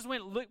 Jesus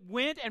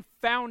went and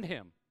found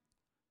him.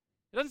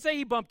 It doesn't say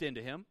he bumped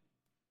into him.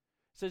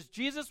 It says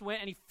Jesus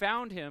went and he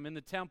found him in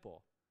the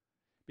temple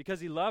because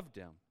he loved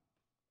him.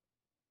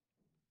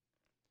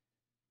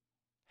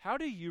 How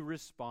do you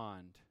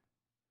respond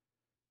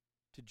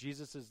to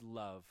Jesus'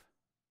 love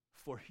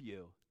for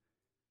you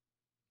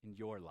in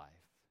your life?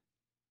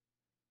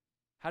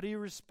 How do you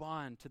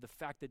respond to the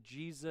fact that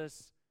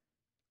Jesus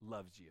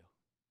loves you?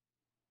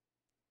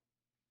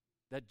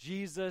 That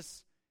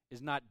Jesus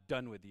is not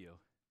done with you?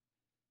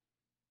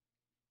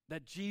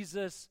 That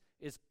Jesus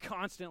is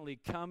constantly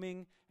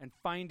coming and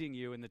finding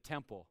you in the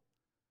temple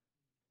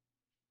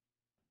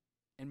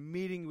and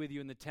meeting with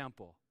you in the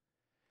temple.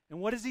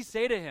 And what does he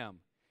say to him?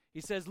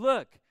 He says,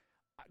 look,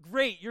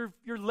 great, your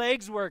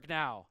legs work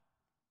now.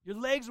 Your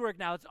legs work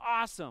now. It's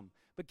awesome.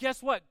 But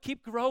guess what?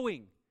 Keep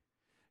growing.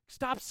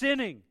 Stop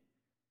sinning.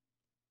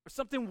 Or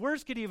something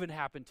worse could even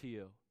happen to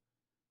you.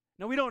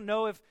 Now, we don't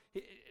know if,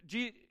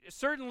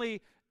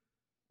 certainly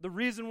the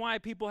reason why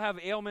people have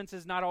ailments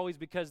is not always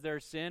because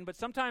they're sin, but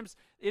sometimes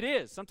it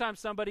is.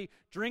 Sometimes somebody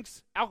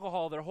drinks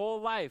alcohol their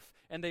whole life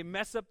and they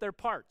mess up their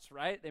parts,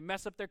 right? They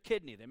mess up their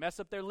kidney, they mess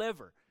up their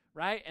liver,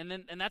 right? And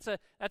that's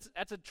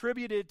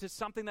attributed to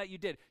something that you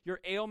did. Your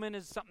ailment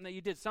is something that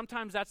you did.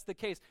 Sometimes that's the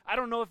case. I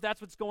don't know if that's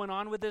what's going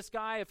on with this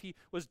guy, if he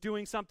was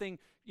doing something,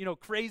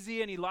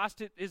 crazy and he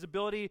lost his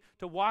ability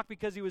to walk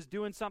because he was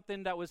doing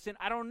something that was sin.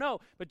 I don't know.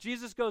 But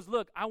Jesus goes,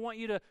 look, I want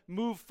you to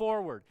move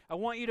forward. I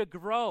want you to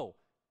grow.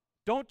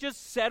 Don't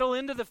just settle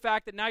into the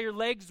fact that now your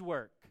legs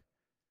work.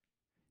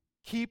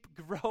 Keep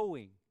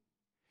growing.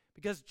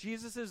 Because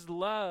Jesus'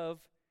 love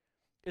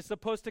is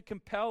supposed to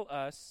compel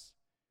us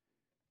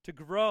to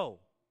grow.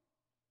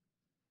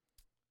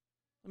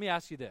 Let me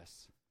ask you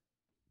this.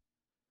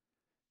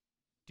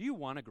 Do you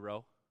want to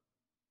grow?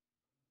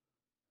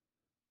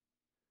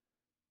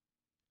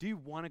 Do you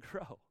want to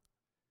grow?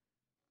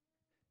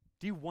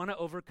 Do you want to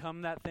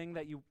overcome that thing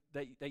that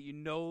you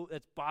know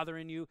that's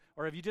bothering you?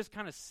 Or have you just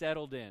kind of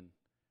settled in?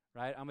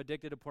 Right? I'm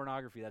addicted to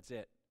pornography, that's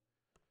it.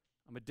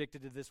 I'm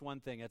addicted to this one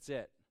thing, that's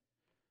it.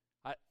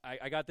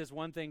 I got this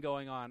one thing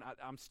going on.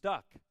 I'm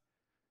stuck.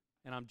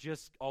 And I'm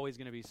just always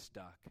going to be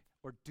stuck.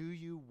 Or do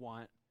you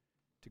want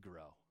to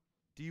grow?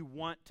 Do you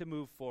want to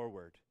move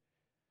forward?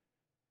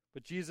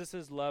 But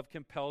Jesus' love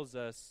compels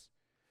us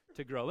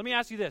to grow. Let me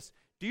ask you this.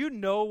 Do you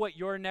know what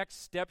your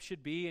next step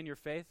should be in your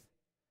faith?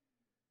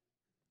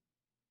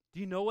 Do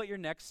you know what your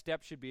next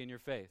step should be in your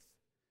faith?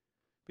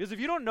 Because if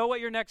you don't know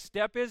what your next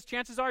step is,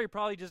 chances are you're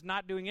probably just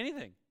not doing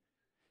anything.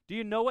 Do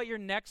you know what your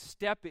next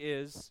step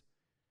is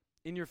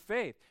in your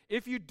faith?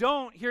 If you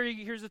don't,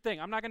 here's the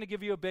thing. I'm not going to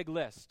give you a big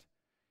list.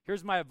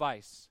 Here's my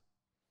advice.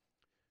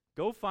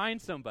 Go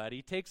find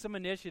somebody, take some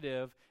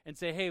initiative, and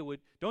say, hey,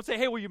 don't say,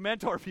 hey, will you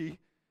mentor me?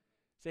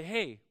 Say,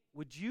 hey,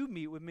 would you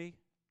meet with me?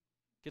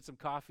 Get some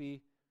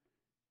coffee,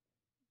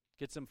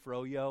 get some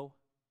froyo,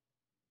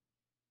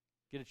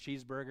 get a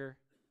cheeseburger,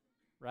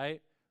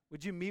 right?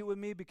 Would you meet with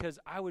me? Because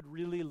I would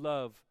really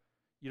love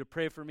you to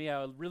pray for me.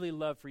 I would really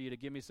love for you to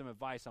give me some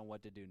advice on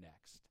what to do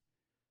next.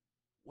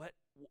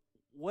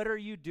 What are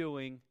you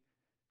doing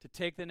to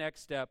take the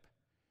next step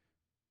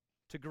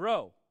to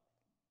grow?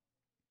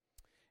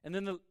 And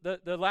then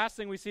the last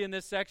thing we see in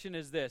this section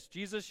is this.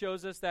 Jesus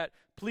shows us that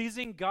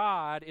pleasing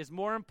God is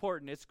more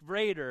important. It's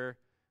greater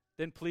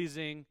than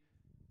pleasing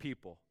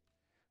people.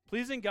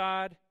 Pleasing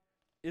God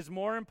is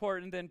more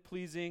important than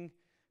pleasing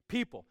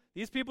people.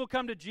 These people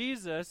come to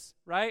Jesus,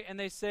 right, and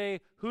they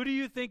say, who do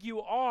you think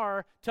you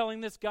are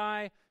telling this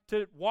guy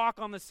to walk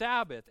on the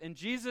Sabbath? And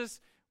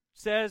Jesus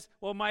says,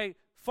 well, my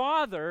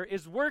Father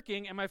is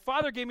working, and my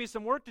Father gave me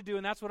some work to do,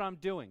 and that's what I'm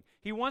doing.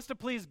 He wants to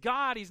please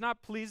God. He's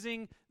not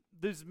pleasing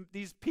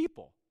these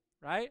people,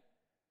 right?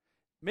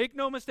 Make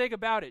no mistake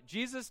about it.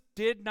 Jesus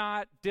did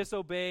not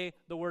disobey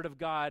the word of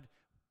God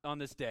on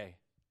this day.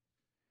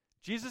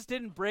 Jesus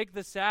didn't break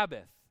the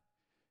Sabbath.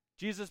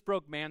 Jesus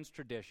broke man's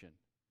tradition.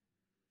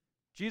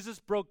 Jesus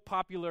broke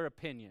popular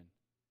opinion.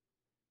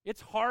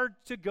 It's hard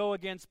to go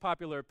against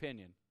popular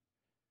opinion.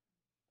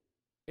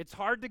 It's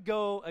hard to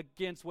go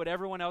against what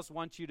everyone else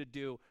wants you to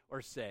do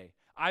or say.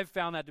 I've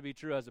found that to be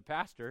true as a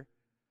pastor.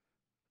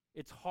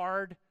 It's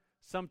hard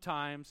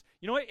sometimes.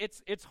 You know what?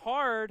 It's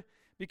hard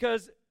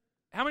because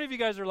how many of you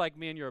guys are like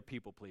me and you're a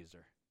people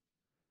pleaser?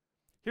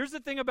 Here's the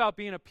thing about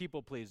being a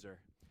people pleaser.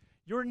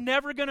 You're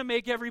never going to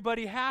make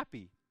everybody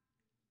happy.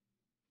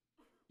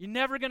 You're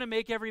never going to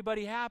make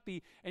everybody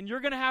happy, and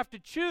you're going to have to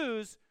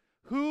choose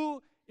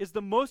who is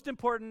the most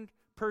important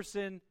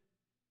person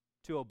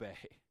to obey,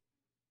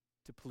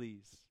 to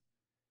please.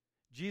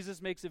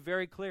 Jesus makes it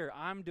very clear,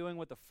 I'm doing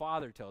what the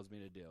Father tells me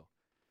to do.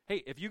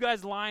 Hey, if you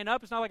guys line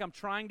up, it's not like I'm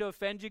trying to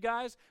offend you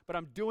guys, but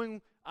I'm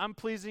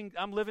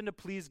living to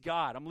please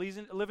God. I'm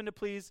living to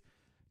please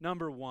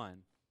number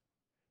one,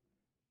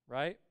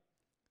 right?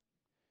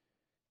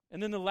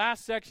 And then the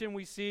last section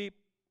we see,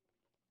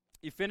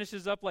 he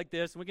finishes up like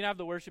this, and we can have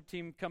the worship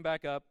team come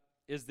back up,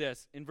 is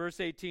this. In verse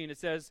 18, it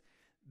says,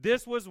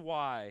 this was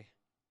why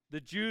the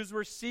Jews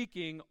were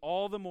seeking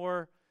all the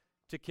more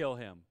to kill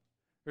him.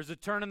 There's a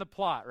turn in the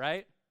plot,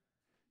 right?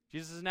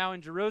 Jesus is now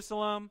in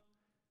Jerusalem.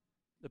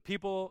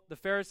 The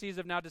Pharisees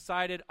have now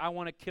decided, I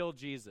want to kill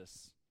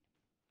Jesus.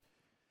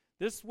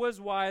 This was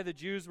why the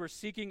Jews were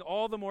seeking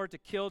all the more to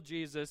kill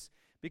Jesus,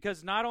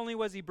 because not only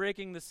was he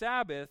breaking the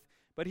Sabbath,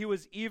 but he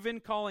was even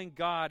calling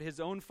God his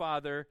own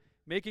Father,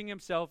 making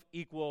himself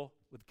equal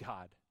with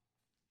God.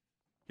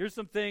 Here's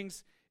some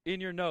things in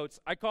your notes.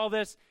 I call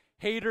this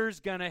haters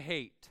gonna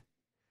hate.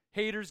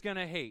 Haters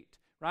gonna hate,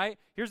 right?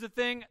 Here's the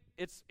thing,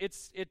 it's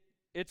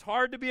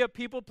hard to be a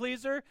people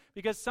pleaser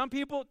because some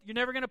people, you're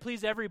never gonna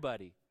please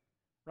everybody,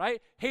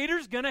 right?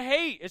 Haters gonna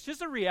hate. It's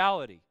just a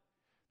reality.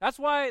 That's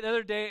why the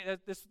other day,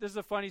 this is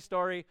a funny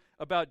story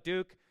about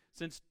Duke.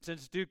 Since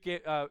Duke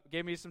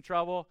gave me some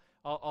trouble,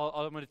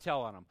 I'm going to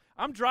tell on him.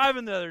 I'm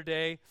driving the other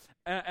day,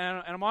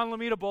 and I'm on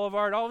Lomita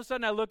Boulevard. All of a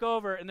sudden, I look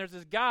over, and there's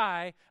this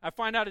guy. I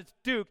find out it's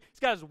Duke. He's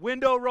got his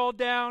window rolled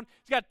down.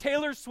 He's got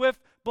Taylor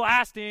Swift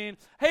blasting.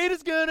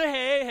 Haters gonna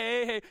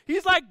hey.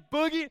 He's like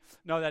Boogie.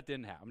 No, that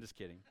didn't happen. I'm just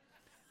kidding.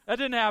 That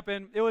didn't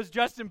happen. It was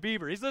Justin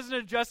Bieber. He's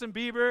listening to Justin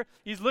Bieber.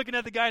 He's looking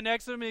at the guy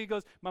next to him, and he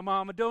goes, my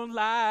mama don't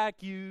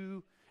like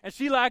you, and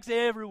she likes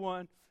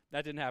everyone.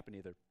 That didn't happen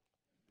either.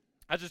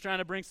 I was just trying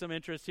to bring some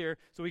interest here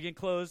so we can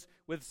close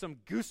with some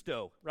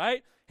gusto,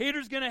 right?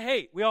 Haters gonna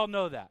hate. We all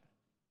know that.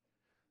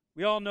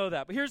 We all know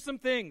that. But here's some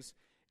things.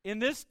 In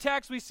this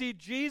text, we see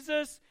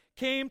Jesus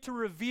came to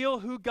reveal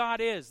who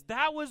God is.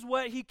 That was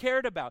what he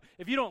cared about.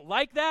 If you don't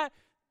like that,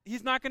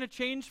 he's not going to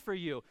change for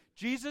you.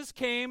 Jesus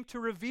came to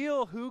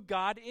reveal who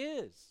God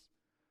is.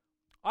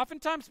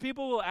 Oftentimes,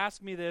 people will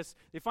ask me this.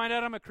 They find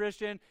out I'm a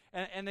Christian,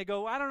 and they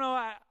go, I don't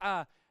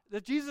know, the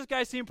Jesus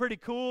guy seemed pretty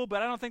cool,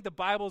 but I don't think the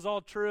Bible's all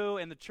true,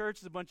 and the church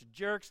is a bunch of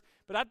jerks.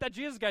 But that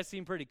Jesus guy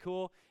seemed pretty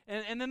cool.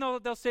 And then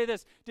they'll say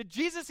this, did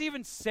Jesus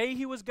even say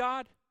he was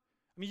God?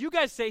 I mean, you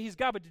guys say he's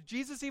God, but did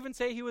Jesus even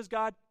say he was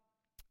God?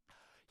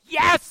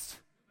 Yes!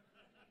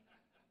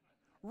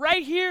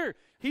 Right here,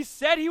 he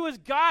said he was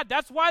God.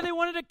 That's why they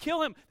wanted to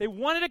kill him. They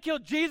wanted to kill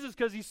Jesus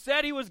because he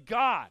said he was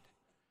God.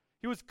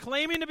 He was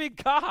claiming to be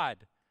God.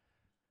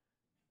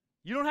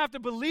 You don't have to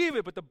believe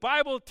it, but the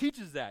Bible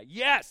teaches that.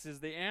 Yes is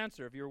the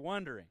answer if you're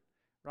wondering,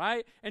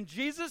 right? And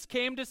Jesus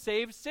came to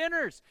save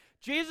sinners.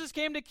 Jesus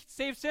came to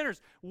save sinners.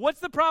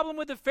 What's the problem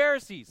with the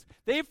Pharisees?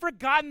 They've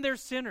forgotten their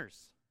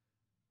sinners.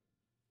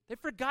 They've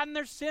forgotten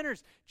their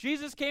sinners.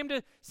 Jesus came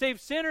to save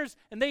sinners,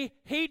 and they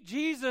hate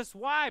Jesus.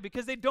 Why?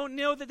 Because they don't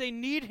know that they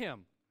need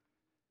him.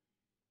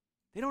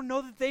 They don't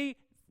know that they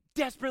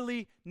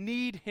desperately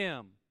need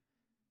him.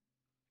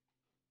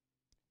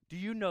 Do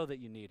you know that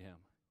you need him?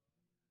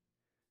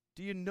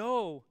 Do you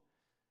know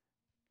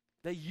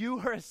that you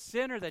are a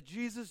sinner, that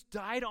Jesus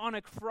died on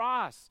a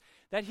cross,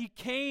 that he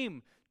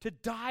came to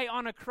die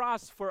on a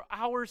cross for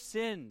our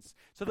sins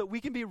so that we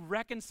can be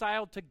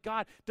reconciled to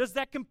God? Does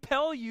that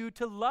compel you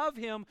to love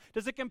him?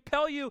 Does it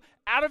compel you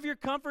out of your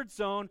comfort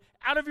zone,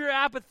 out of your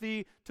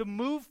apathy, to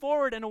move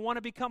forward and to want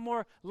to become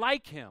more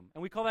like him?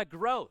 And we call that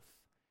growth.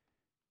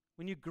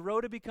 When you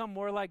grow to become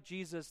more like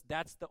Jesus,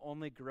 that's the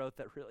only growth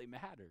that really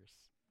matters.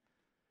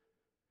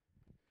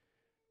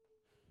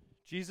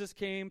 Jesus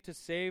came to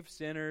save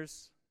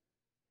sinners,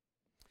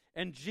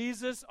 and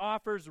Jesus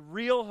offers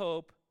real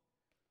hope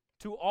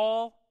to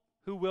all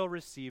who will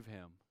receive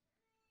him.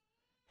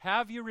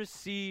 Have you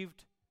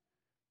received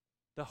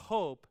the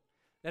hope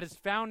that is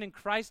found in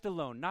Christ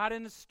alone, not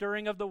in the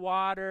stirring of the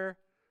water,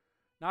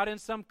 not in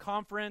some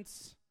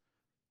conference,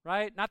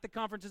 right? Not that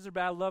conferences are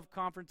bad. I love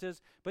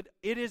conferences. But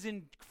it is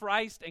in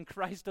Christ and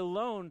Christ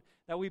alone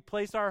that we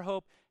place our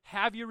hope.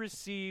 Have you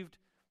received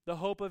the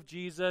hope of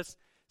Jesus?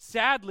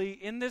 Sadly,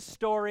 in this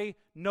story,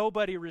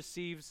 nobody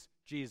receives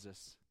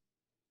Jesus.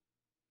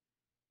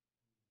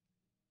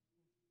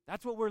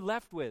 That's what we're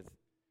left with.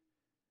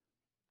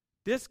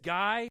 This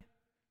guy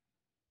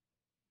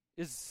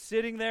is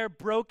sitting there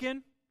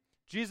broken.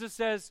 Jesus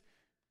says,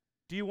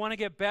 do you want to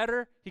get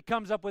better? He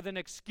comes up with an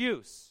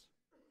excuse.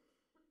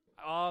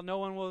 Oh, no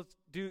one will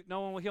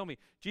heal me.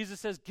 Jesus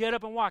says, get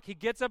up and walk. He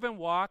gets up and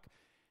walk,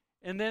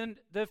 and then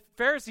the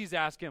Pharisees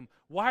ask him,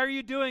 why are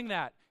you doing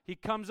that? He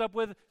comes up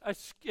with an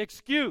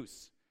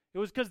excuse. It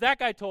was because that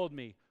guy told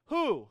me.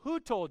 Who? Who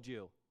told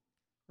you?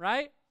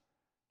 Right?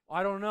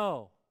 I don't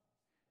know.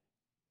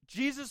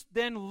 Jesus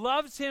then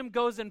loves him,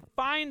 goes and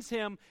finds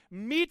him,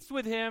 meets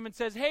with him, and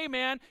says, hey,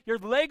 man, your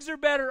legs are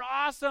better,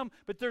 awesome,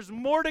 but there's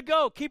more to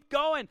go. Keep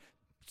going.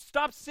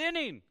 Stop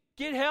sinning.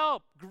 Get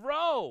help.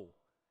 Grow.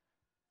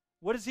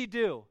 What does he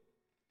do?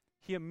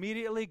 He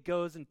immediately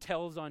goes and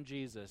tells on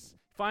Jesus.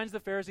 Finds the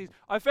Pharisees.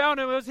 I found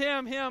him. It was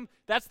him.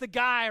 That's the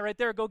guy right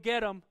there. Go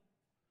get him.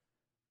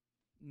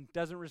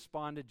 Doesn't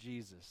respond to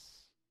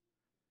Jesus.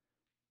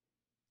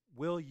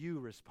 Will you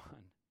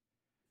respond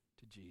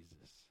to Jesus?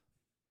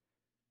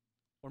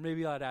 Or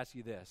maybe I'd ask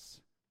you this.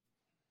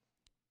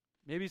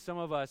 Maybe some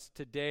of us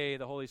today,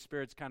 the Holy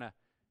Spirit's kind of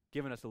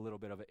given us a little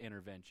bit of an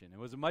intervention. It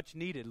was a much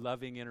needed,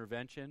 loving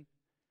intervention.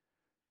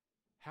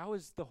 How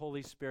is the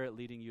Holy Spirit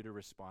leading you to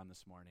respond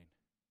this morning?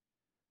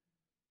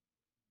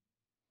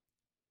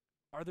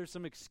 Are there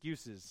some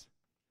excuses?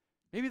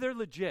 Maybe they're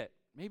legit.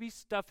 Maybe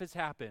stuff has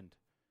happened.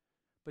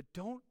 But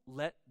don't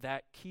let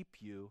that keep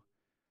you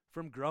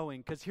from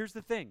growing. Because here's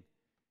the thing.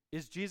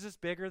 Is Jesus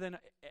bigger than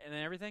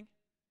everything?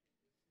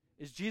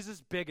 Is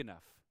Jesus big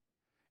enough?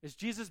 Is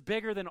Jesus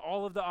bigger than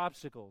all of the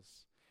obstacles?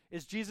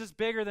 Is Jesus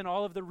bigger than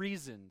all of the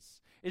reasons?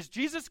 Is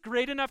Jesus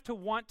great enough to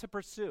want to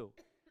pursue?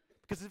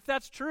 Because if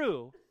that's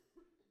true,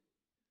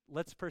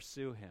 let's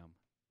pursue him.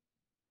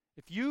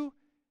 If you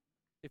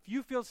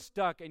feel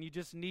stuck and you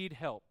just need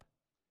help,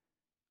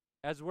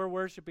 as we're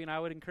worshiping, I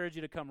would encourage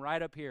you to come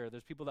right up here.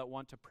 There's people that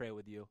want to pray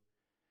with you.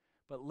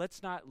 But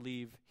let's not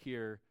leave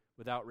here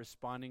without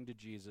responding to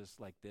Jesus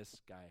like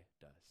this guy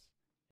does.